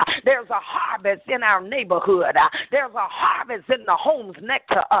 There's a harvest in our neighborhood. There's a harvest in the homes next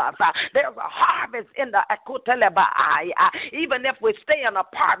to us. There's a harvest in the even if we stay in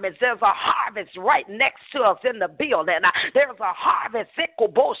apartments, there's a harvest right next to us in the building. There's a harvest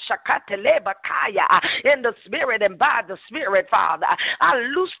in the spirit and by the spirit, Father. I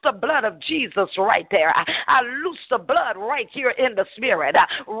loose the blood of Jesus right there. I loose the blood right here in the spirit,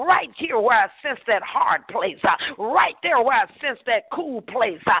 right here where I sense that hard place, right there where I sense that cool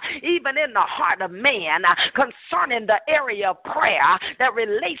place, even in the heart of man, concerning the area of prayer that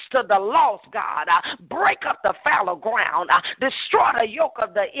relates to the lost, God. Break up the fallow ground, destroy the yoke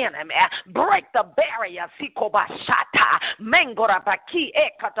of the enemy, break the barrier,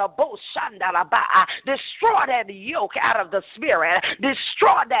 destroy that yoke out of the spirit,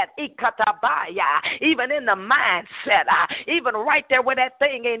 destroy that even in the mindset, even right there where that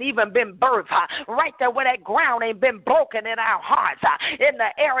thing ain't even been birthed, right there where that ground ain't been broken in our hearts, in the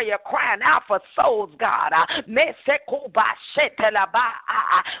area crying out for souls, God.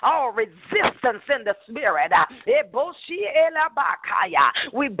 All resistance in the spirit,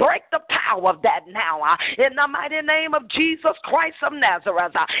 we break the power of that now in the mighty name of Jesus Christ of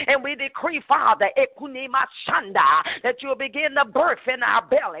Nazareth, and we decree, Father, that you'll begin to birth in our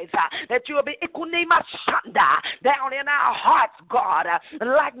bellies, that you'll be down in our hearts, God,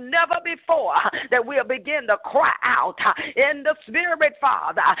 like never before, that we'll begin to cry out in the spirit,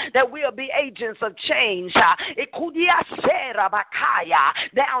 Father, that we'll be agents of change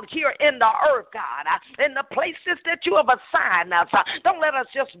down here in the earth, God, in the places that you have assigned us. Don't let us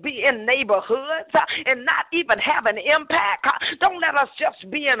just be in neighborhoods and not even have an impact. Don't let us just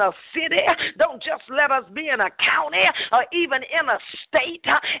be in a city. Don't just let us be in a county or even in a state,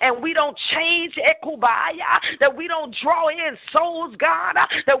 and we don't change that we don't draw in souls, God,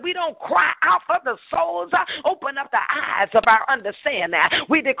 that we don't cry out for the souls. Open up the eyes of our understanding.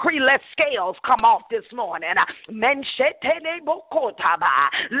 We decree, let scales come off this morning. Let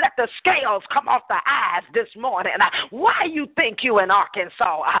the scales come off the eyes this morning. Why you think you in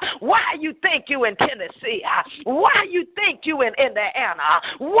Arkansas? Why you think you in Tennessee? Why you think you in Indiana?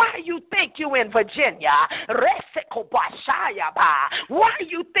 Why you think you in Virginia? Why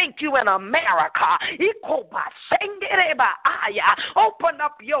you think you in America? Open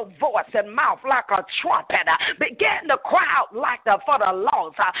up your voice and mouth like a trumpet. Begin to cry out for the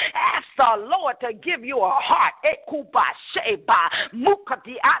lost. Ask the Lord to give you a heart.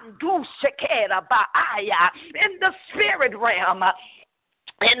 In the spirit realm.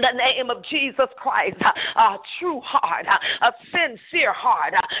 In the name of Jesus Christ, a true heart, a sincere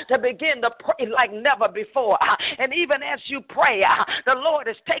heart, to begin to pray like never before. And even as you pray, the Lord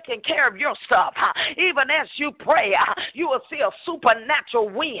is taking care of your stuff. Even as you pray, you will see a supernatural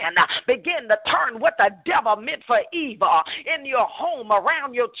wind begin to turn what the devil meant for evil in your home,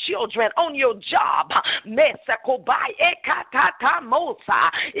 around your children, on your job. In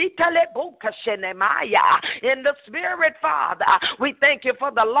the Spirit, Father, we thank you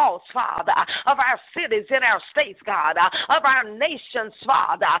for the lost, Father, of our cities and our states, God, of our nations,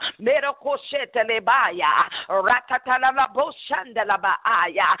 Father.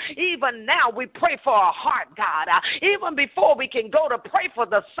 Even now we pray for a heart, God. Even before we can go to pray for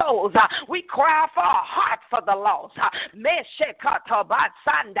the souls, we cry for a heart for the lost.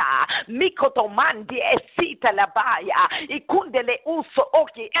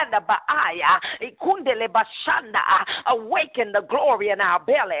 Awaken the glory in our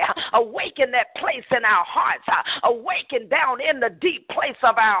belly. Awaken that place in our hearts. Awaken down in the deep place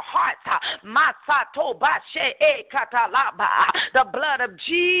of our hearts. The blood of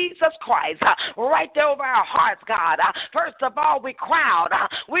Jesus Christ right there over our hearts, God. First of all, we cry out.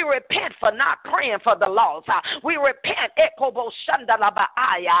 We repent for not praying for the lost. We repent.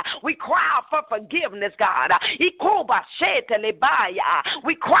 We cry out for forgiveness, God.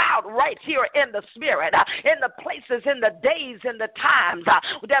 We cry out right here in the Spirit, in the places, in the days, in the times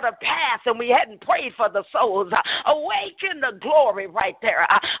that have passed and we hadn't prayed for the souls. Awaken the glory right there.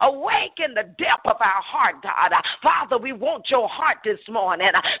 Awaken the depth of our heart, God. Father, we want your heart this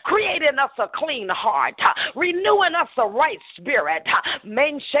morning. Create in us a clean heart. Renewing us a right spirit.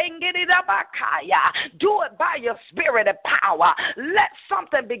 Do it by your spirit and power. Let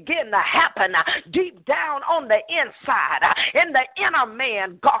something begin to happen deep down on the inside, in the inner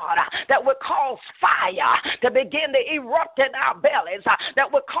man, God, that would cause fire to begin to erupt in our bellies,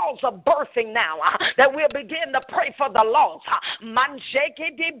 that would cause a birthing now, that we'll begin to pray for the lost,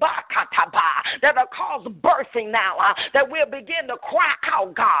 that will cause birthing now, that we'll begin to cry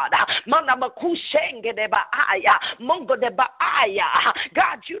out, God.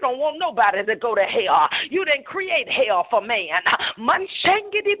 God, you don't want nobody to go to hell. You didn't create hell for man.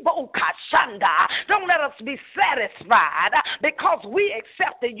 Don't let us be satisfied because we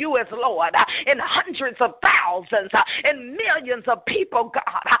accepted you as Lord, and hundreds of thousands and millions of people,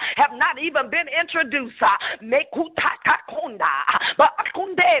 God, have not even been introduced.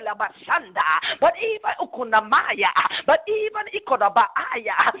 But even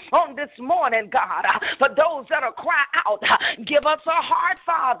on this morning, God, for those that are cry out, give us a heart,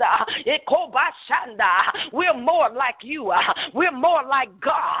 Father. We're more like you. We're more like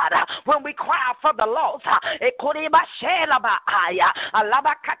God when we cry for the lost.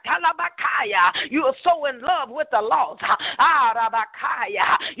 You are so in love with the lost.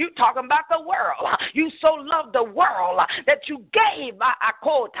 You talking about the world. You so love the world that you gave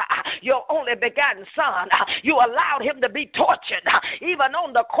your only begotten Son. You allowed him to be tortured, even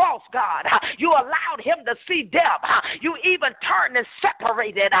on the cross, God. You allowed him to see death. You even turned and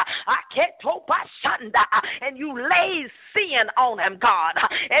separated. And you laid sin on him, God,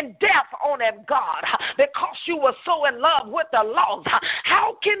 and death on him, God, because you were so in love with the lost.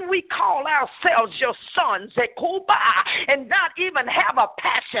 How can we call ourselves your sons and not even have a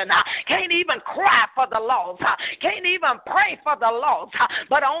passion? Can't even cry for the lost. Can't even pray for the lost.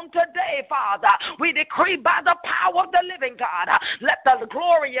 But on today, Father, we decree by the power of the living God, let the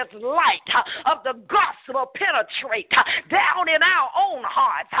glorious light of the gospel penetrate down in our own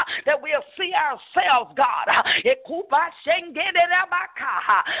hearts, that we'll see ourselves, God, in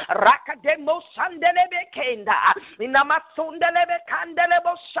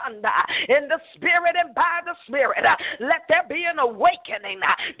the Spirit and by the Spirit. Let there be an awakening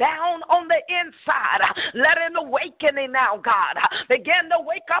down on the inside. Let an awakening now, God, begin to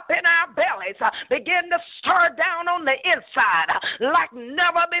wake up in our bellies. Begin to stir down on the inside like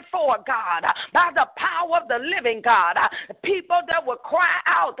never before, God, by the power of the living God. People that will cry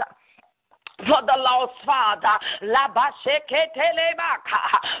out for the lost, Father. In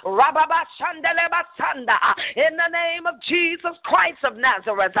the name of Jesus Christ of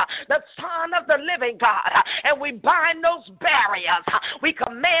Nazareth, the Son of the living God. And we bind those barriers. We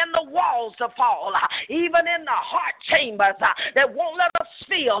command the walls to fall, even in the heart chambers, that won't let us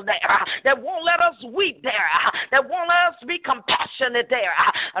feel there, that won't let us weep there, that won't let us be compassionate there.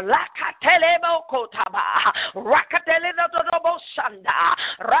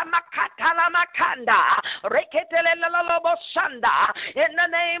 In the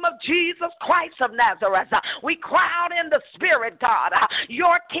name of Jesus Christ of Nazareth, we cry out in the Spirit, God,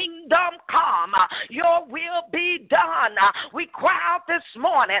 your kingdom come. come. Your will be done. We cry out this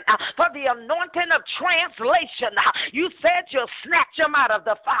morning for the anointing of translation. You said you'll snatch them out of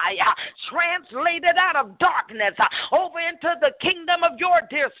the fire, translated out of darkness over into the kingdom of your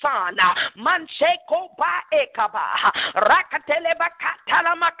dear Son. Mansheko ba ekaba, rakatele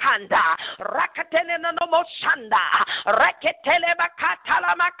bakatala makanda, rakatele nanomoshanda, rakatele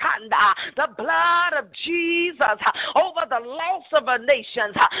bakatala makanda. The blood of Jesus over the loss of the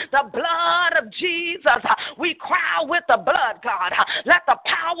nations. The blood of Jesus. We cry with the blood, God. Let the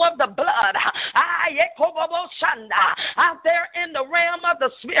power of the blood out there in the realm of the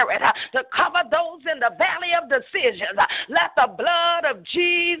Spirit to cover those in the valley of decisions. Let the blood of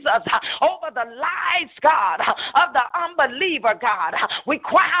Jesus over the lives, God, of the unbeliever, God. We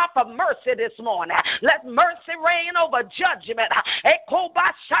cry out for mercy this morning. Let mercy reign over judgment. Let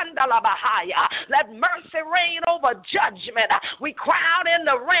mercy reign over judgment. We cry out in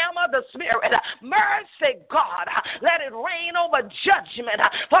the realm of the Spirit. Mercy, God. Let it reign over judgment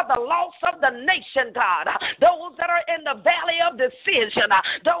for the loss of the nation, God. Those that are in the valley of decision.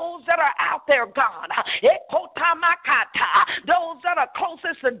 Those that are out there, God. Those that are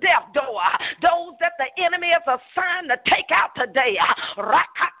closest to death door. Those that the enemy is assigned to take out today.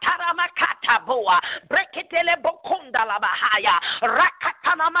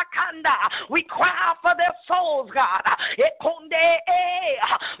 We cry out for their souls, God.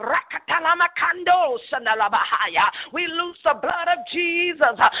 We loose the blood of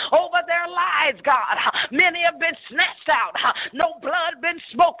Jesus over their lives, God. Many have been snatched out. No blood been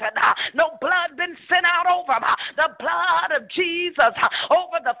spoken. No blood been sent out over them. The blood of Jesus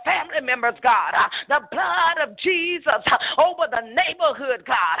over the family members, God. The blood of Jesus over the neighborhood,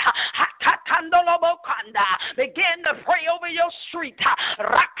 God. Begin to pray over your street.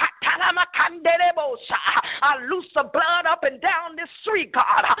 I loose the blood up and down this street,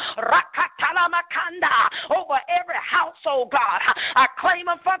 God. Over every household, God. I claim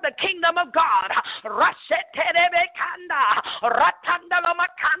them for the kingdom of God.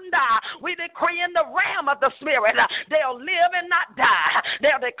 We decree in the realm of the Spirit, they'll live and not die.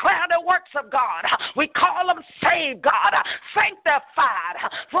 They'll declare the works of God. We call them saved, God, sanctified,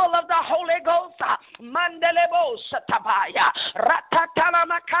 full of the Holy Ghost.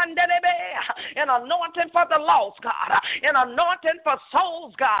 An anointing for the lost, God. An anointing for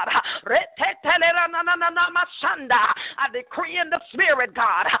souls, God. I decree in the Spirit,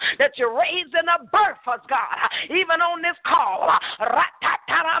 God, that you're raising up birthers, God, even on this call.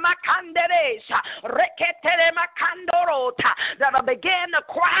 That'll begin to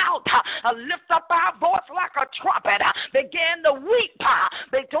cry out, lift up our voice like a trumpet, begin to weep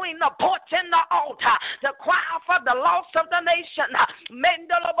between the porch and the altar, to cry out for the loss of the nation.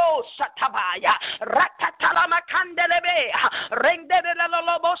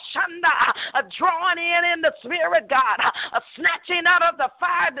 Drawing in the Spirit, God, snatching out of the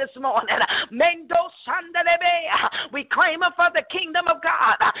fire this morning. We claim it for the kingdom of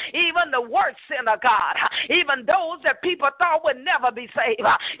God, even the worst sinner, God, even those that people thought would never be saved,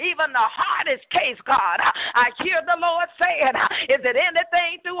 even the hardest case, God. I hear the Lord saying, is it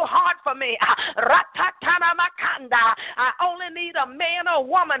anything too hard for me? I only need a man or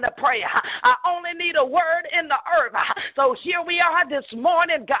woman to pray. I only need a word in the earth. So here we are this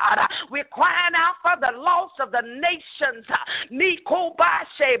morning, God. We're crying out for the loss of the nations. We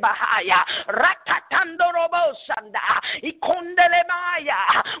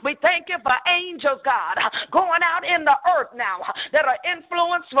thank you for angels, God, going out in the earth now that are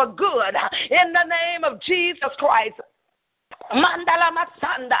influenced for good in the name of Jesus Christ. Mandala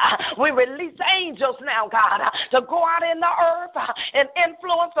Masanda. We release angels now, God, to go out in the earth and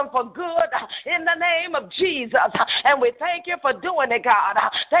influence them for good in the name of Jesus. And we thank you for doing it, God.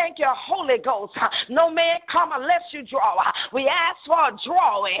 Thank you, Holy Ghost. No man come unless you draw. We ask for a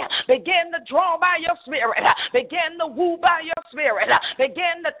drawing. Begin to draw by your Spirit. Begin to woo by your Spirit.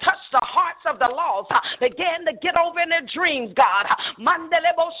 Begin to touch the hearts of the lost. Begin to get over in their dreams, God.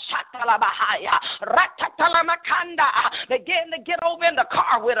 Mandelebo Shatalabahaya. Ratatalamakanda. Begin to get over in the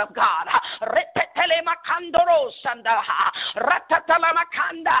car with them, God.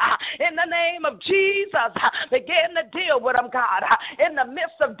 In the name of Jesus, begin to deal with them, God. In the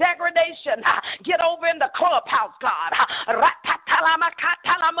midst of degradation, get over in the clubhouse, God.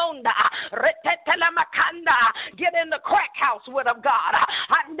 Get in the crack house with them, God.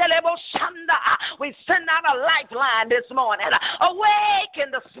 We send out a lifeline this morning. Awaken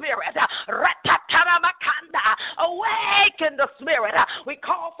the Spirit. Awaken the Spirit. We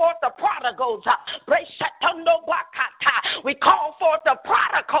call forth the prodigals. We call forth the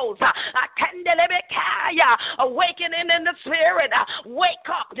prodigals. Awakening in the Spirit. Wake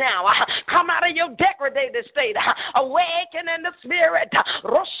up now. Come out of your degraded state. Awaken in the spirit.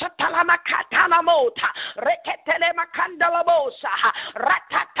 Roshatalamakatalamota. Reketelemakandalamosha.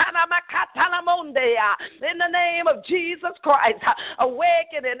 Ratatalamakatalamondea. In the name of Jesus Christ.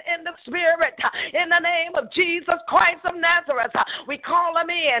 Awakening in the spirit. In the name of Jesus Christ of Nazareth. We call him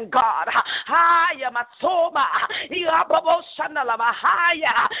in, God.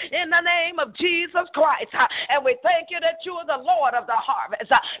 In the name of Jesus Christ. And we thank you that you are the Lord of the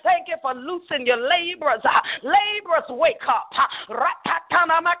harvest. Thank you for loosing your laborers. Laborers, wake up.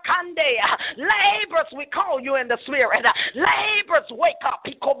 Laborers, we call you in the spirit. Laborers, wake up.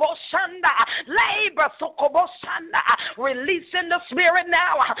 Laborers, release in the spirit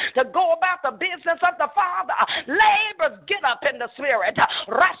now to go about the business of the Father. Laborers, get up in the spirit.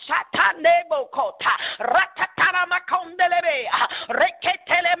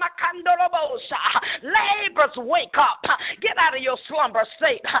 Laborers, wake up. Get out of your slumber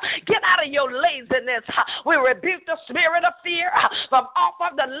state. Get out of your laziness. We rebuke the spirit of fear from off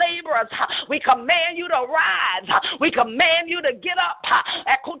of the laborers. We command you to rise. We command you to get up.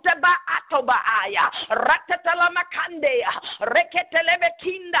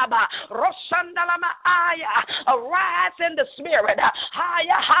 Arise in the spirit.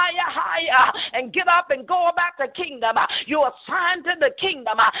 Higher, and get up and go about the kingdom. You're assigned to the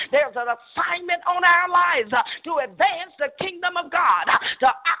kingdom. There's an assignment on our lives to advance the kingdom of God, to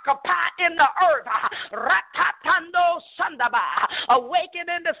occupy in the earth. Awaken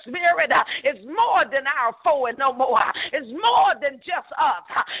in the spirit is more than our foe and no more. It's more than just us.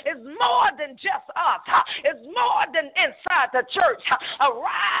 It's more than just us. It's more than inside the church.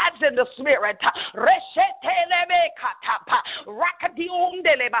 Arise in the spirit.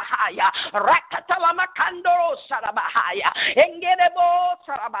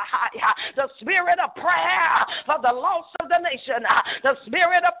 The spirit of prayer for the loss of the nation. The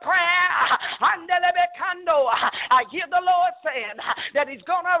spirit of prayer. I hear the Lord saying that he's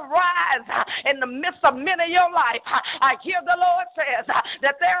going to rise in the midst of many of your life. I hear the Lord says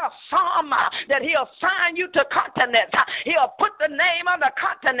that there are some that he'll assign you to continents. He'll put the name on the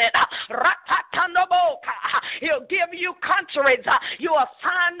continent. He'll give you countries. You are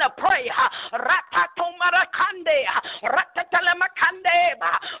assigned to pray.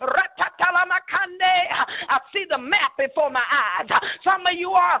 I see the map before my eyes. Some of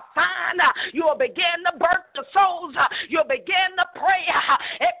you are assigned. You will begin to birth the souls. You'll begin to pray.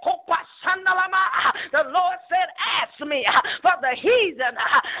 The Lord said, ask me for the heathen.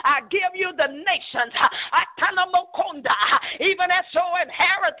 I give you the nations. Even as your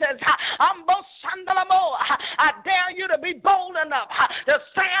inheritance. I dare you to be bold enough to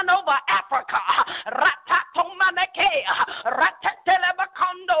stand over Africa.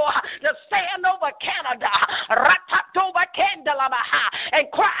 To stand over Canada.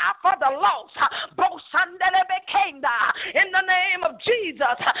 And cry for the lost. In the name of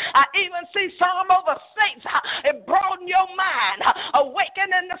Jesus. I even see some over states. It broaden your mind.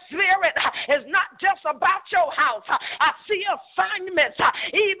 Awaken in the spirit is not just about your house. I see assignments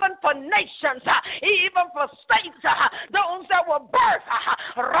even for nations, even for states, those that were birthed.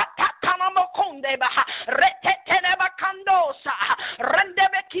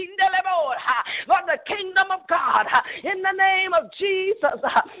 For the kingdom of God, in the name of Jesus.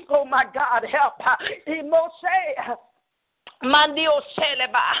 Oh my God, help. Mandio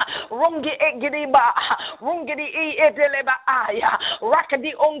Seleba, Rungi Egriba, Rungidi Edeleba Aya,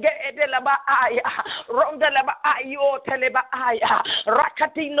 Rakadi Unge Edeleba Aya, Rondeleba Ayo Teleba Aya,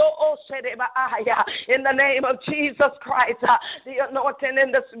 Rakatino Osedeba Aya, in the name of Jesus Christ, the anointing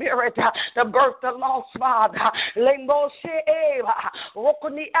in the spirit, the birth, the lost Father, Lembo Sheeva,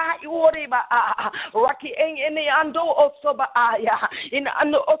 Rokuni Ayoriba, Raki in the Ando Osoba Aya, in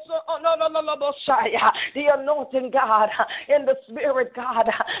Ando Oso, no, the anointing God. In the spirit, God,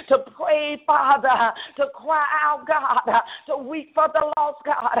 to pray, Father, to cry out, God, to weep for the lost,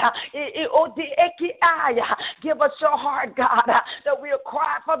 God. Give us your heart, God, that we'll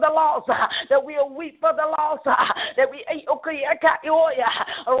cry for the lost, that we'll weep for the lost, that we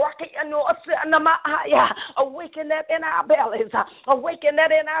awaken that in our bellies, awaken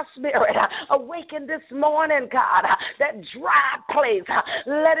that in our spirit, awaken this morning, God, that dry place,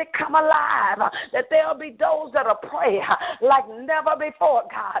 let it come alive, that there'll be those that'll pray like never before,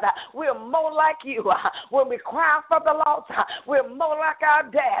 God. We're more like you. When we cry for the lost, we're more like our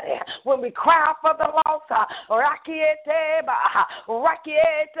daddy. When we cry for the lost,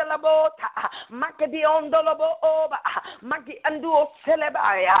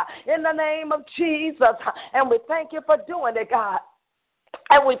 in the name of Jesus. And we thank you for doing it, God.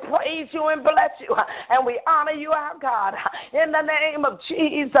 And we praise you and bless you, and we honor you, our God, in the name of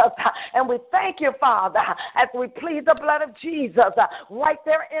Jesus. And we thank you, Father, as we plead the blood of Jesus right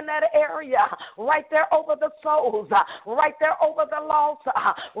there in that area, right there over the souls, right there over the lost,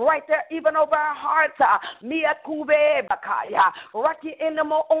 right there even over our hearts. Mia kube bakaya, raki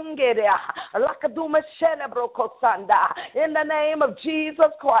inamo ongere, lakaduma shelebro kosanda. In the name of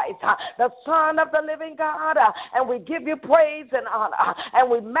Jesus Christ, the Son of the living God, and we give you praise and honor. And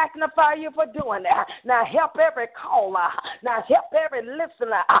we magnify you for doing that. Now help every caller. Now help every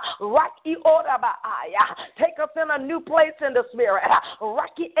listener. Raki orabaaya. Take us in a new place in the spirit.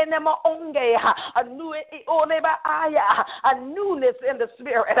 Raki enema onge. A new orabaaya. A newness in the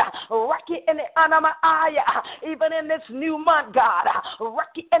spirit. Raki ene anamaaya. Even in this new month, God.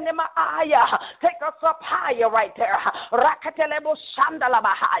 Raki enema aya. Take us up higher right there. Rakatelebo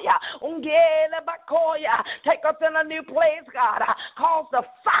shandalabahaya. Ungele bakoya. Take us in a new place, God. Cause the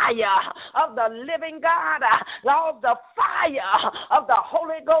fire of the living God, cause the fire of the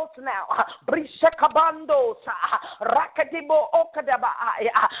Holy Ghost now.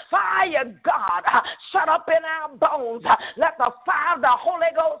 Fire, God, shut up in our bones. Let the fire of the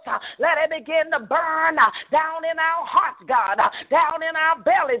Holy Ghost, let it begin to burn down in our hearts, God, down in our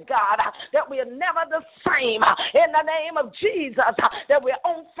bellies, God, that we are never the same. In the name of Jesus, that we're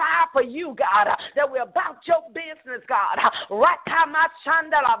on fire for you, God, that we're about your business, God.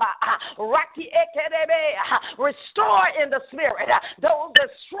 Restore in the spirit those that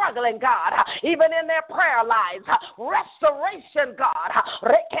are struggling, God, even in their prayer lives. Restoration, God.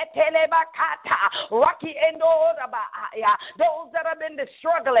 Those that have been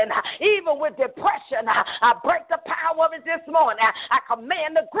struggling, even with depression, I break the power of it this morning. I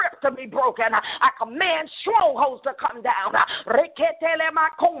command the grip to be broken. I command strongholds to come down.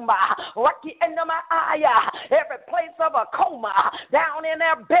 Every place of a coma down in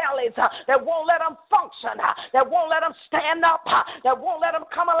their bellies that won't let them function, that won't let them stand up, that won't let them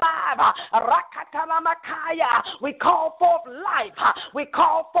come alive. We call forth life. We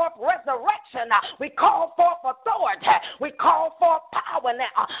call forth resurrection. We call forth authority. We call forth power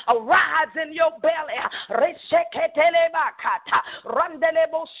now. Arise in your belly.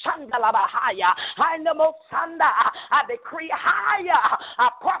 I decree higher. I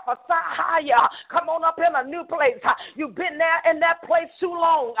prophesy higher. Come on up in a new place. You've been there in that place too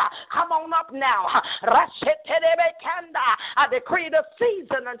long. Come on up now. I decree the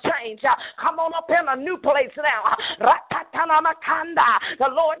season and change. Come on up in a new place now. The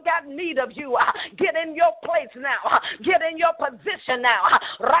Lord got need of you. Get in your place now. Get in your position now.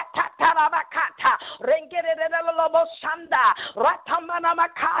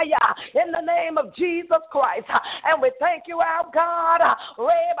 In the name of Jesus Christ. And we thank you, our God.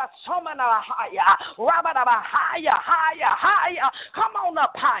 Higher. Come on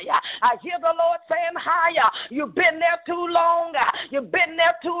up higher. I hear the Lord saying higher. You've been there too long. You've been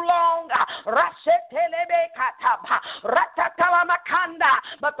there too long.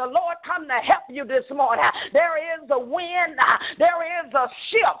 But the Lord come to help you this morning. There is a wind. There is a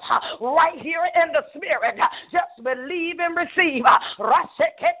shift right here in the spirit. Just believe and receive. A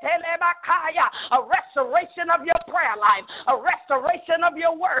restoration of your prayer life. A restoration of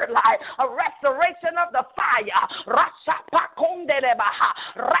your word life. A restoration of the fire.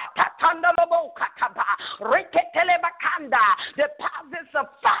 Deposits of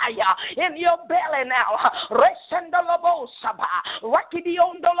fire in your belly now.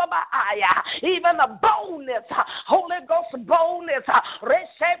 Even the boldness, Holy Ghost boldness.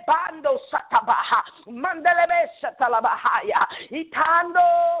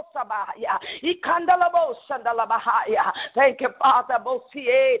 Thank you, Father.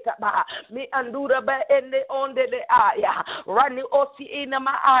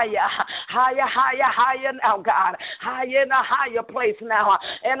 Higher now, God. Higher in a higher place now.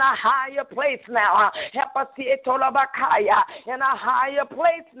 In a higher place now. Help us see it in a higher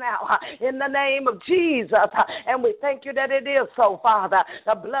place now. In the name of Jesus. And we thank you that it is so, Father.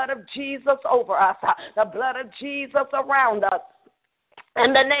 The blood of Jesus over us. The blood of Jesus around us.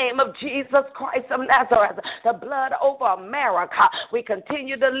 In the name of Jesus Christ of Nazareth, the blood over America, we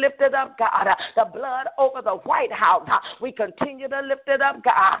continue to lift it up, God. The blood over the White House, we continue to lift it up,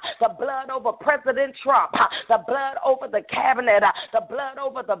 God. The blood over President Trump, the blood over the cabinet, the blood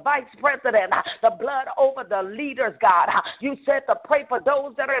over the vice president, the blood over the leaders, God. You said to pray for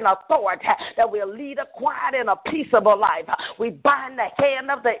those that are in authority, that will lead a quiet and a peaceable life. We bind the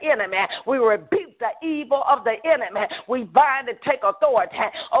hand of the enemy. We rebuke the evil of the enemy. We bind and take authority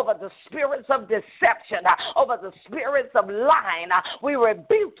over the spirits of deception, over the spirits of lying. We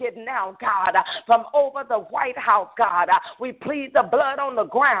rebuke it now, God, from over the White House, God. We plead the blood on the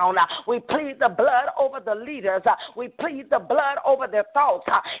ground. We plead the blood over the leaders. We plead the blood over their thoughts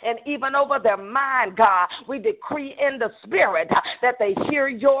and even over their mind, God. We decree in the spirit that they hear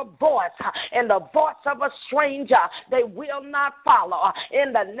your voice, and the voice of a stranger they will not follow.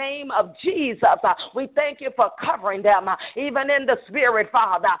 In the name of Jesus, we thank you for covering them, even in the spirit,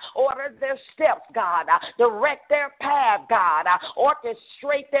 Father. Order their steps, God. Direct their path, God.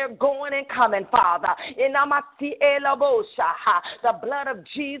 Orchestrate their going and coming, Father. In the blood of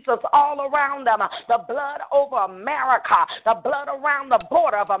Jesus all around them, the blood over America, the blood around the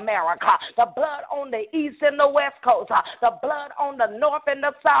border of America, the blood on the east and the west coast, the blood on the north and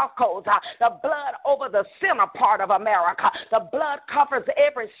the south coast, the blood over the center part of America. The blood covers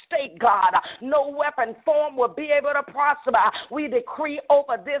every state, God. No weapon formed will be able to prosper. We decree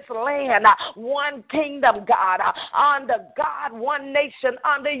over this land one kingdom, God, under God, one nation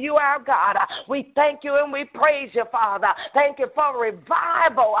under you, our God. We thank you and we praise you, Father. Thank you for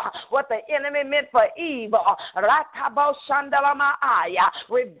revival, what the enemy meant for evil.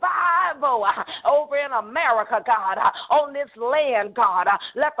 Revival over in America, God, on this land, God.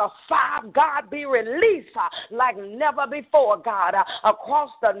 Let the fire of God be released like never before, God, across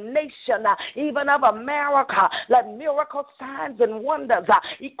the nation, even of America. Let miracle signs and wonders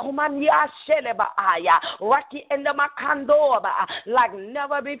like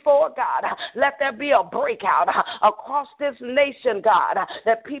never before, God. Let there be a breakout across this nation, God,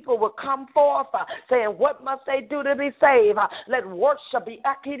 that people will come forth saying, what must they do to be saved? Let worship be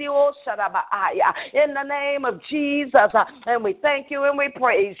in the name of Jesus. And we thank you and we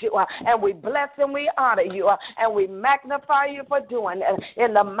praise you, and we bless and we honor you, and we magnify you for doing it.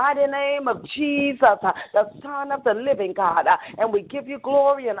 In the mighty name of Jesus, the Son of the living God, and we give you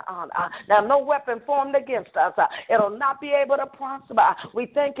glory and honor. Now, no weapon formed against us, it'll not be able to prosper. We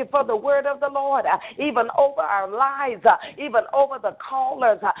thank you for the word of the Lord, even over our lives, even over the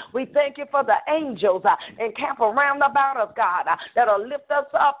callers. We thank you for the angels encamp around about us, God, that'll lift us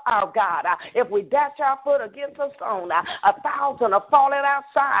up, our God. If we dash our foot against a stone, 1,000 are falling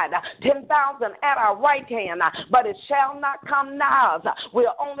outside, 10,000 at our right hand, but it shall not come nigh us.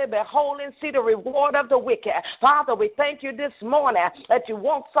 We'll only behold and see the reward of the wicked. Father, we thank you this morning that you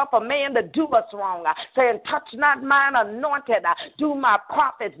won't suffer man to do us wrong, saying, touch not mine anointed, do my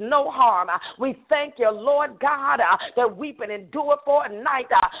prophets no harm. We thank you, Lord God, that weeping endure for a night,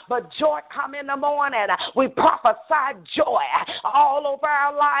 but joy come in the morning. We prophesy joy all over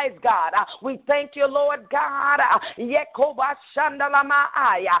our lives, God. We thank you, Lord God,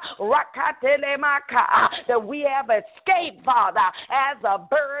 that we have escaped, Father, as a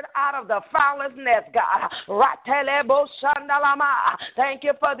bird out of the fowler's nest, God. Thank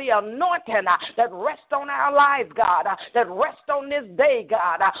you for the anointing that rests on our lives, God, that rests on this day,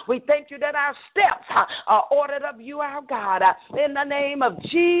 God. We thank you that our steps are ordered of you, our God, in the name of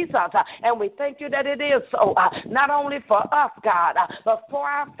Jesus. And we thank you that it is so, not only for us, God, but for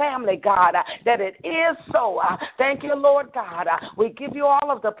our family, God, that it is so. Thank you, Lord God. We give you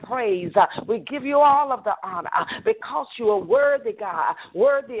all of the praise. We give you all of the honor because you are worthy, God,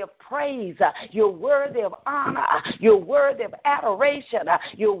 worthy of praise. You're worthy of honor. You're worthy of adoration.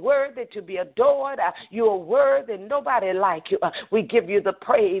 You're worthy to be adored. You're worthy. Nobody like you. We give you the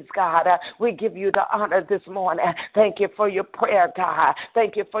praise, God. We give you the honor this morning. Thank you for your prayer, God.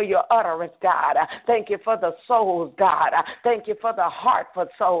 Thank you for your utterance, God. Thank you for the souls, God. Thank you for the heart for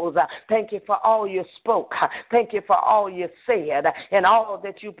souls. Thank you for all you spoke. Thank you for all you said and all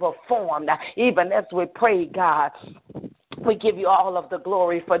that you performed, even as we pray, God. We give you all of the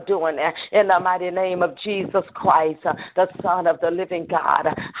glory for doing it. In the mighty name of Jesus Christ, the Son of the living God,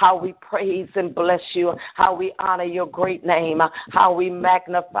 how we praise and bless you, how we honor your great name, how we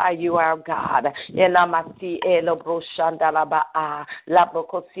magnify you, our God. In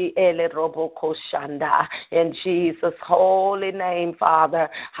Jesus' holy name, Father,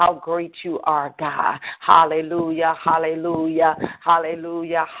 how great you are, God. Hallelujah, hallelujah,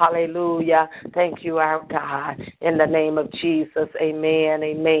 hallelujah, hallelujah. Thank you, our God. In the name of Jesus, amen,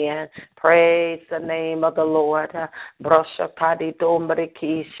 amen. Praise the name of the Lord. Broshakadi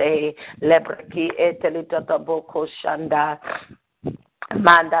dombreki she lebreki etelitataboko shanda.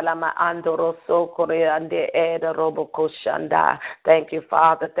 Mandalama andoroso koreande eda roboko shanda. Thank you,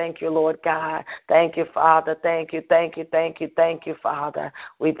 Father. Thank you, Lord God. Thank you, Father. Thank you, thank you, thank you, thank you, Father.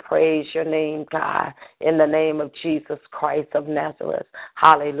 We praise your name, God, in the name of Jesus Christ of Nazareth.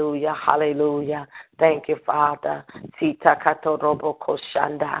 Hallelujah, hallelujah. Thank you, Father.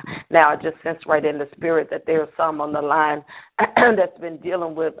 Now, I just sense right in the spirit that there are some on the line that's been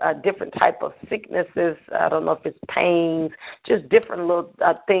dealing with different type of sicknesses. I don't know if it's pains, just different little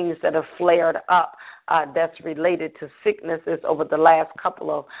things that have flared up. That's related to sicknesses over the last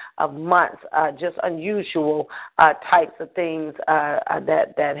couple of months, just unusual types of things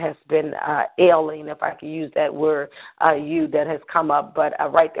that has been ailing, if I can use that word, that has come up. But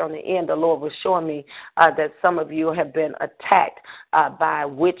right there on the end, the Lord was showing me that some of you have been attacked by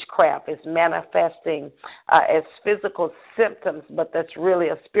witchcraft. It's manifesting as physical symptoms, but that's really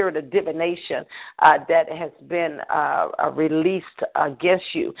a spirit of divination that has been released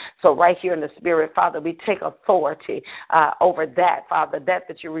against you. So right here in the spirit, Father, we take authority over that, Father. That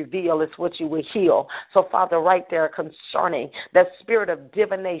you reveal is what you will heal. So, Father, right there concerning that spirit of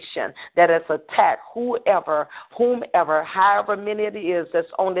divination that has attacked whomever, however many it is that's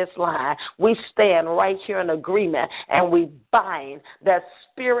on this line, we stand right here in agreement and we bind that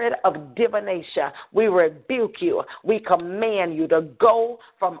spirit of divination. We rebuke you. We command you to go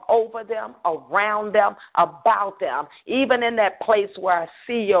from over them, around them, about them, even in that place where I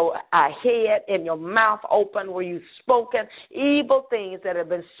see your head and your mouth open, where you've spoken evil things that have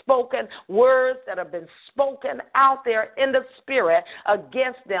been spoken, words that have been spoken out there in the spirit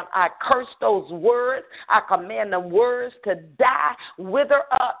against them. I curse those words. I command them words to die, wither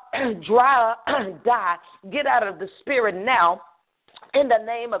up, dry up, die. Get out of the spirit now. In the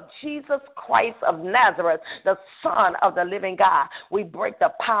name of Jesus Christ of Nazareth, the Son of the living God, we break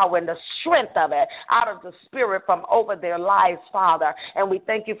the power and the strength of it out of the spirit from over their lives, Father. And we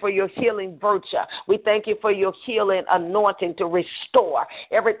thank you for your healing virtue. We thank you for your healing anointing to restore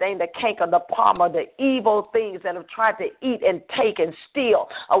everything that canker, the palmer, the evil things that have tried to eat and take and steal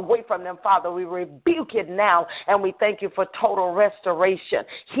away from them, Father. We rebuke it now, and we thank you for total restoration.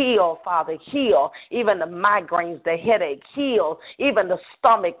 Heal, Father, heal. Even the migraines, the headache, heal. Even the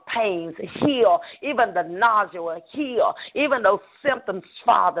stomach pains, heal. Even the nausea, heal. Even those symptoms,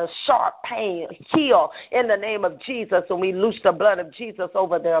 Father, sharp pain, heal in the name of Jesus. And we loose the blood of Jesus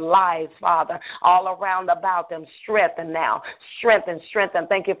over their lives, Father, all around about them. Strengthen now. Strengthen.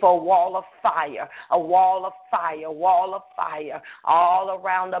 Thank you for a wall of fire, a wall of fire, a wall of fire all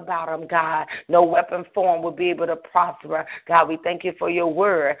around about them, God. No weapon formed will be able to prosper. God, we thank you for your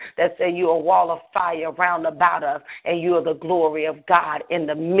word that say you are a wall of fire round about us, and you are the glory of God in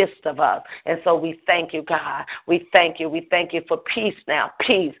the midst of us. And so we thank you, God. We thank you. We thank you for peace now.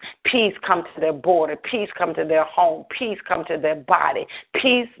 Peace. Peace come to their border. Peace come to their home. Peace come to their body.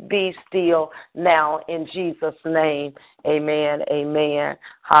 Peace be still now in Jesus' name. Amen. Amen.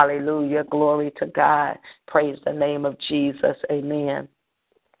 Hallelujah. Glory to God. Praise the name of Jesus. Amen.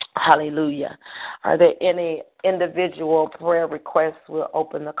 Hallelujah. Are there any individual prayer requests? We'll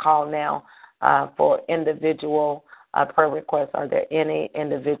open the call now for individual prayer requests. Are there any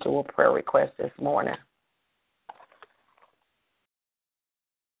individual prayer requests this morning?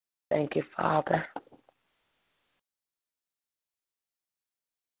 Thank you, Father.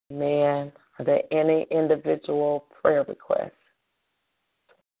 Amen. Are there any individual prayer requests?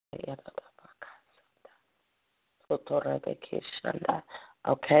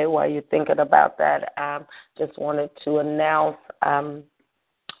 Okay, while you're thinking about that, I just wanted to announce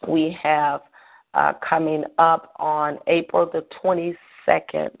we have coming up on April the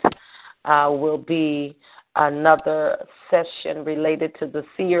 22nd will be another session related to the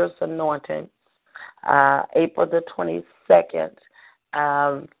Seer's Anointing. April the 22nd.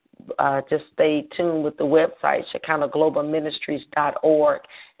 Just stay tuned with the website, ShekinahGlobalMinistries.org,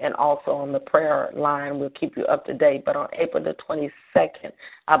 and also on the prayer line. We'll keep you up to date. But on April the 22nd,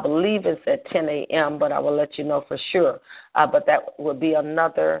 I believe it's at 10 a.m., but I will let you know for sure. But that will be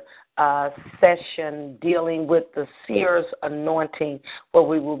another session dealing with the Seer's Anointing, where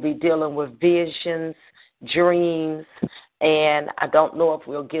we will be dealing with visions, dreams, and I don't know if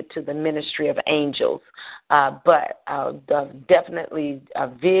we'll get to the ministry of angels, but definitely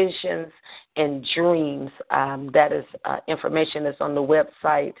visions and dreams. That is information that's on the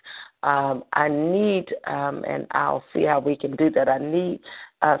website. I need, and I'll see how we can do that, I need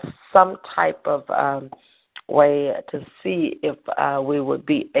some type of way to see if we would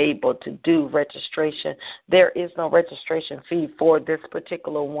be able to do registration. There is no registration fee for this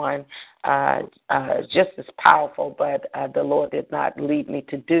particular one. Just as powerful, but the Lord did not lead me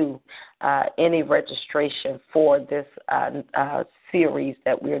to do any registration for this series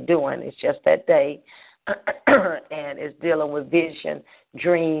that we're doing. It's just that day, and it's dealing with vision,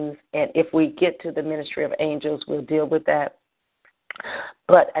 dreams, and if we get to the ministry of angels, we'll deal with that.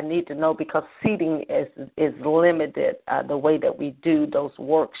 But I need to know because seating is limited. The way that we do those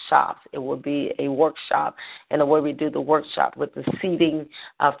workshops, it will be a workshop, and the way we do the workshop with the seating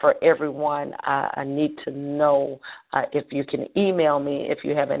for everyone, I need to know if you can email me if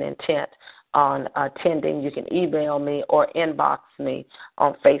you have an intent on attending. You can email me or inbox me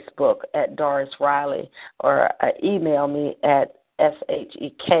on Facebook at Doris Riley, or email me at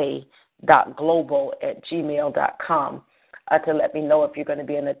shek.global@gmail.com. To let me know if you're going to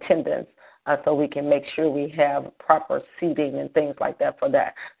be in attendance so we can make sure we have proper seating and things like that for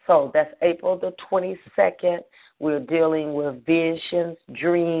that. So that's April the 22nd. We're dealing with visions,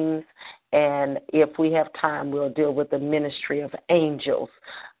 dreams, and if we have time, we'll deal with the ministry of angels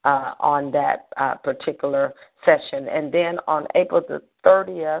on that particular session. And then on April the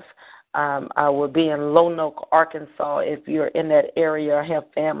 30th, I will be in Lone Oak, Arkansas. If you're in that area or have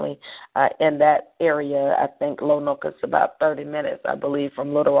family in that area, I think Lone Oak is about 30 minutes, I believe,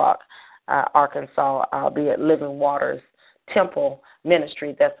 from Little Rock, Arkansas. I'll be at Living Waters Temple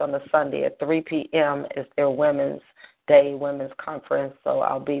Ministry. That's on a Sunday at 3 p.m. It's their Women's Day, Women's Conference. So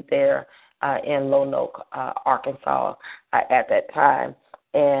I'll be there in Lone Oak, Arkansas at that time.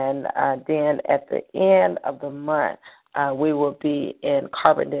 And then at the end of the month, we will be in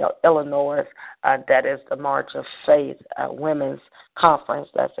Carbondale, Illinois. That is the March of Faith Women's Conference.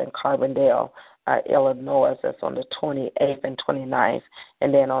 That's in Carbondale, Illinois. That's on the 28th and 29th.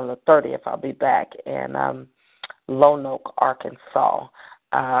 And then on the 30th, I'll be back in Lone Oak, Arkansas,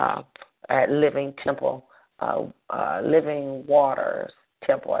 at Living Waters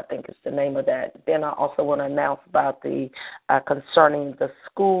Temple, I think is the name of that. Then I also want to announce about the concerning the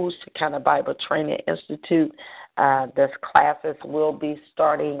schools, Shekinah Bible Training Institute. This classes will be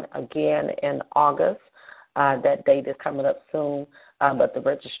starting again in August. That date is coming up soon, but the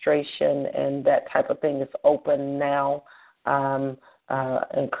registration and that type of thing is open now.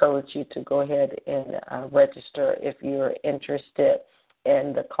 Encourage you to go ahead and register if you're interested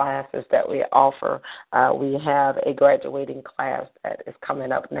in the classes that we offer. We have a graduating class that is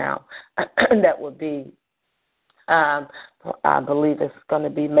coming up now that will be, I believe it's going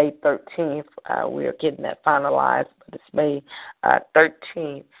to be May 13th. We're getting that finalized, but it's May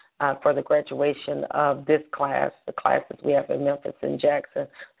 13th for the graduation of this class, the classes we have in Memphis and Jackson.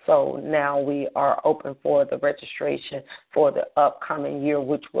 So now we are open for the registration for the upcoming year,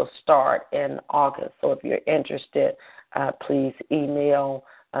 which will start in August. So if you're interested, please email,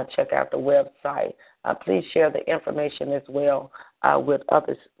 check out the website. Please share the information as well with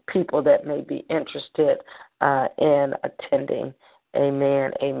other people that may be interested in attending.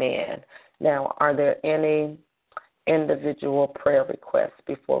 Amen, amen. Now, are there any individual prayer requests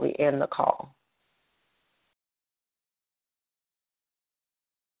before we end the call?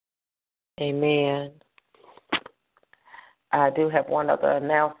 Amen. I do have one other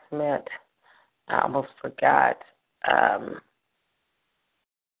announcement. I almost forgot.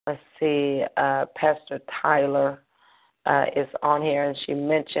 Let's see, Pastor Tyler is on here, and she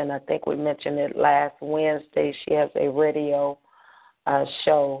mentioned, I think we mentioned it last Wednesday, she has a radio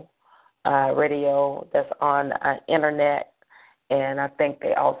show, radio that's on internet, and I think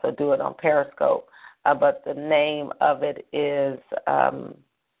they also do it on Periscope. But the name of it is,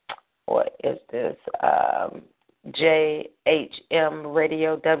 what is this? JHM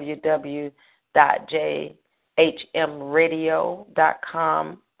Radio,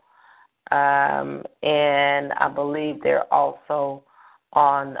 www.jhmradio.com. And I believe they're also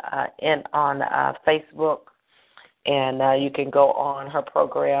on Facebook. And you can go on. Her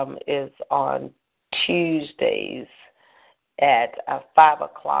program is on Tuesdays at 5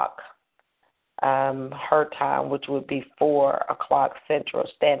 o'clock her time, which would be 4 o'clock Central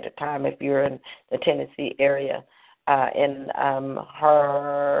Standard Time if you're in the Tennessee area. And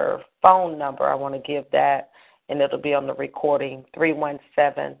her phone number, I want to give that, and it'll be on the recording,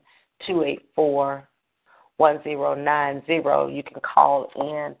 317-284-1090. You can call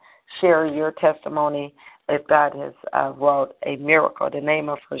in, share your testimony if God has wrought a miracle. The name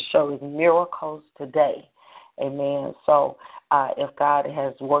of her show is Miracles Today. Amen. So if God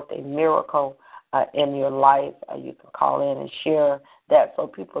has worked a miracle in your life, you can call in and share that so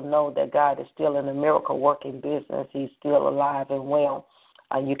people know that God is still in the miracle-working business. He's still alive and well.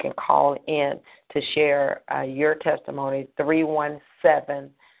 You can call in to share your testimony,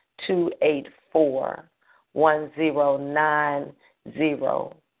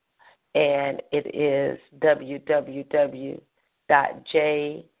 317-284-1090, and it is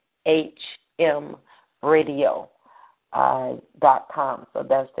www.jhmradio.com. So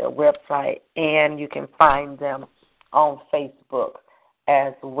that's their website, and you can find them on Facebook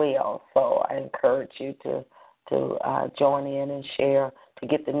as well. So I encourage you to join in and share to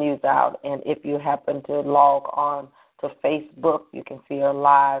get the news out. And if you happen to log on to Facebook, you can see her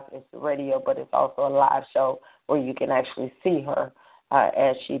live. It's radio, but it's also a live show where you can actually see her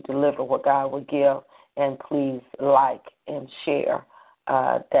as she delivers what God would give. And please like and share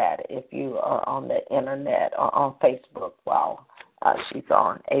that if you are on the internet or on Facebook while she's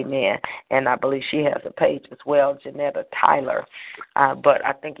on. Amen. And I believe she has a page as well, Janetta Tyler. But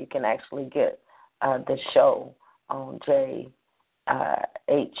I think you can actually get the show on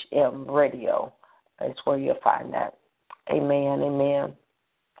JHM Radio. That's where you'll find that. Amen. Amen.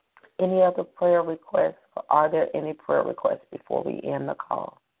 Any other prayer requests? Or are there any prayer requests before we end the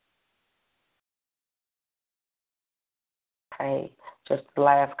call? Okay. Just the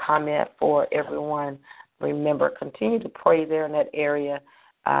last comment for everyone. Remember, continue to pray there in that area.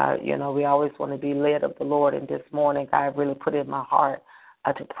 We always want to be led of the Lord. And this morning, God really put in my heart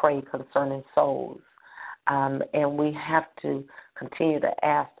to pray concerning souls. And we have to continue to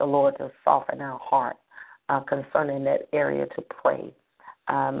ask the Lord to soften our heart concerning that area to pray.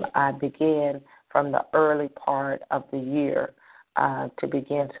 I began from the early part of the year to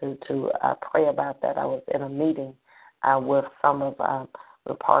begin to pray about that. I was in a meeting with some of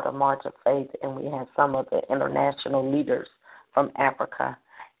we're part of March of Faith, and we had some of the international leaders from Africa,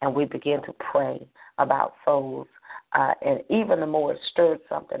 and we began to pray about souls. And even the more, it stirred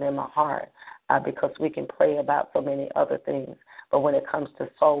something in my heart because we can pray about so many other things. But when it comes to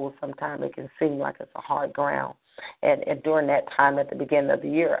souls, sometimes it can seem like it's a hard ground. And during that time at the beginning of the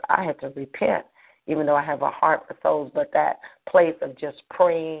year, I had to repent, even though I have a heart for souls. But that place of just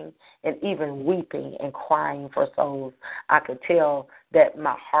praying and even weeping and crying for souls, I could tell that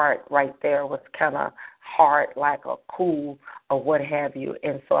my heart right there was kind of hard, like a cool or what have you.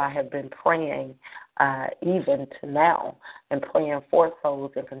 And so I have been praying even to now and praying for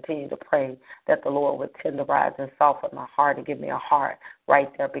souls and continue to pray that the Lord would tenderize and soften my heart and give me a heart right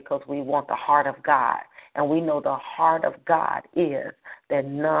there, because we want the heart of God. And we know the heart of God is that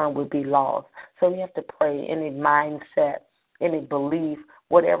none would be lost. So we have to pray any mindset, any belief,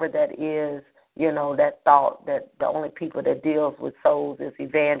 whatever that is, that thought that the only people that deals with souls is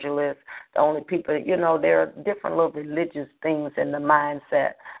evangelists, the only people, there are different little religious things in the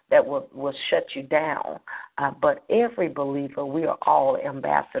mindset that will shut you down. But every believer, we are all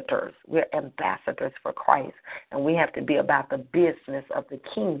ambassadors. We're ambassadors for Christ, and we have to be about the business of the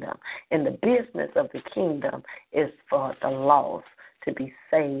kingdom. And the business of the kingdom is for the lost to be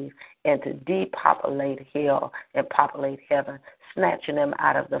saved and to depopulate hell and populate heaven, snatching them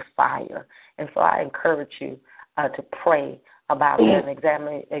out of the fire. And so I encourage you to pray about that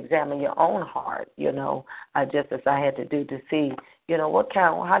and examine your own heart, just as I had to do to see,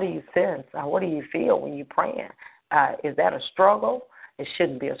 how do you sense? What do you feel when you're praying? Is that a struggle? It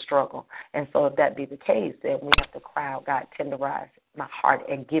shouldn't be a struggle. And so if that be the case, then we have to cry out, God, tenderize my heart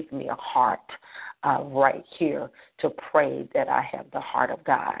and give me a heart right here to pray that I have the heart of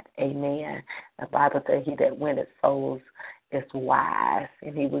God. Amen. The Bible says he that winneth souls is wise,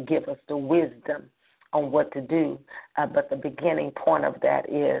 and he will give us the wisdom on what to do. But the beginning point of that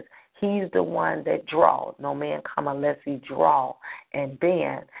is he's the one that draws. No man come unless he draw. And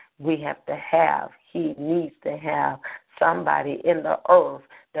then he needs to have somebody in the earth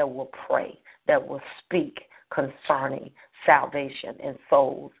that will pray, that will speak concerning salvation and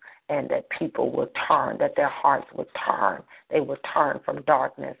souls, and that people will turn, that their hearts will turn. They will turn from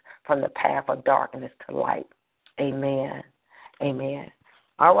darkness, from the path of darkness to light. Amen. Amen.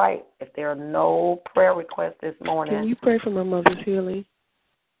 All right. If there are no prayer requests this morning. Can you pray for my mother's healing?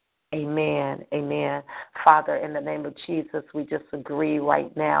 Amen. Amen. Father, in the name of Jesus, we just agree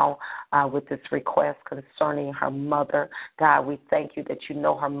right now with this request concerning her mother. God, we thank you that you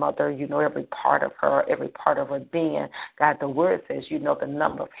know her mother. You know every part of her, every part of her being. God, the word says you know the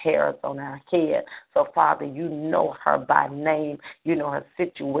number of hairs on her head. So, Father, you know her by name. You know her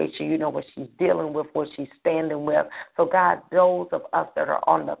situation. You know what she's dealing with, what she's standing with. So, God, those of us that are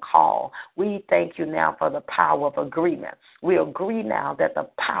on the call, we thank you now for the power of agreement. We agree now that the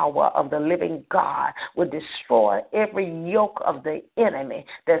power of the living God will destroy every yoke of the enemy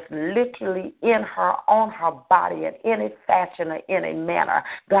that's literally in her, on her body, in any fashion or any manner.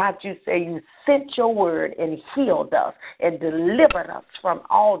 God, you say you sent your word and healed us and delivered us from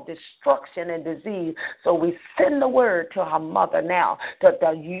all destruction and disease. So we send the word to her mother now that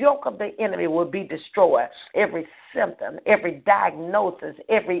the yoke of the enemy will be destroyed. Every symptom, every diagnosis,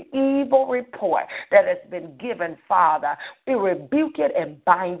 every evil report that has been given, Father, we rebuke it and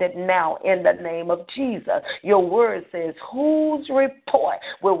bind it now in the name of Jesus. Your word says, whose report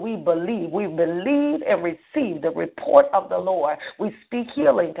will we believe? We believe and receive the report of the Lord. We speak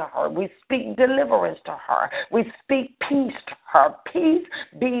healing to her. We speak deliverance to her. We speak peace to her. Peace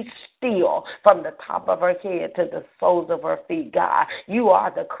be still from the top of her head to the soles of her feet, God. You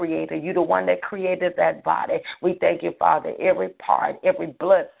are the creator. You're the one that created that body. We thank you, Father, every part, every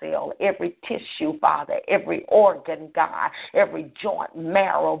blood cell, every tissue, Father, every organ, God, every joint,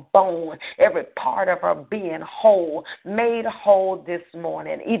 marrow, bone, every part of her being whole, made whole this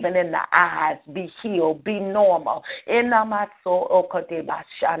morning, even in the eyes, be healed, be normal. In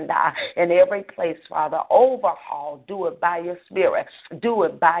every place, Father, overhaul, do it by your spirit, do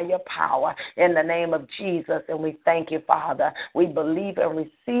it by your power, in the name of Jesus. And we thank you, Father. We believe and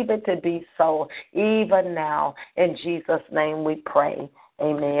receive it to be so, even now. In Jesus' name we pray.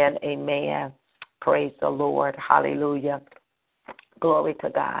 Amen, amen. Praise the Lord. Hallelujah. Glory to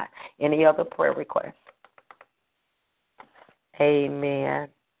God. Any other prayer requests? Amen.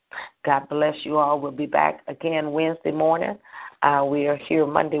 God bless you all. We'll be back again Wednesday morning. We are here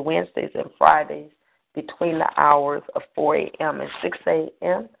Monday, Wednesdays, and Fridays between the hours of 4 a.m. and 6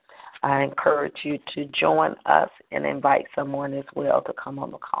 a.m. I encourage you to join us and invite someone as well to come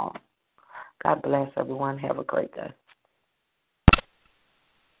on the call. God bless everyone. Have a great day.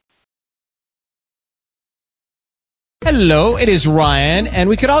 Hello, it is Ryan, and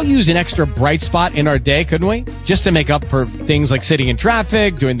we could all use an extra bright spot in our day, couldn't we? Just to make up for things like sitting in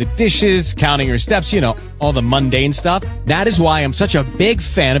traffic, doing the dishes, counting your steps, all the mundane stuff. That is why I'm such a big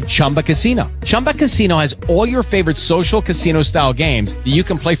fan of Chumba Casino. Chumba Casino has all your favorite social casino-style games that you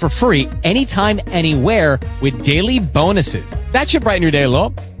can play for free anytime, anywhere with daily bonuses. That should brighten your day a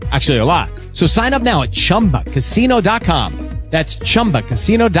little. Actually, a lot. So sign up now at ChumbaCasino.com. That's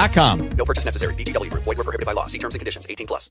ChumbaCasino.com. No purchase necessary. VGW Group. Void where prohibited by law. See terms and conditions. 18+.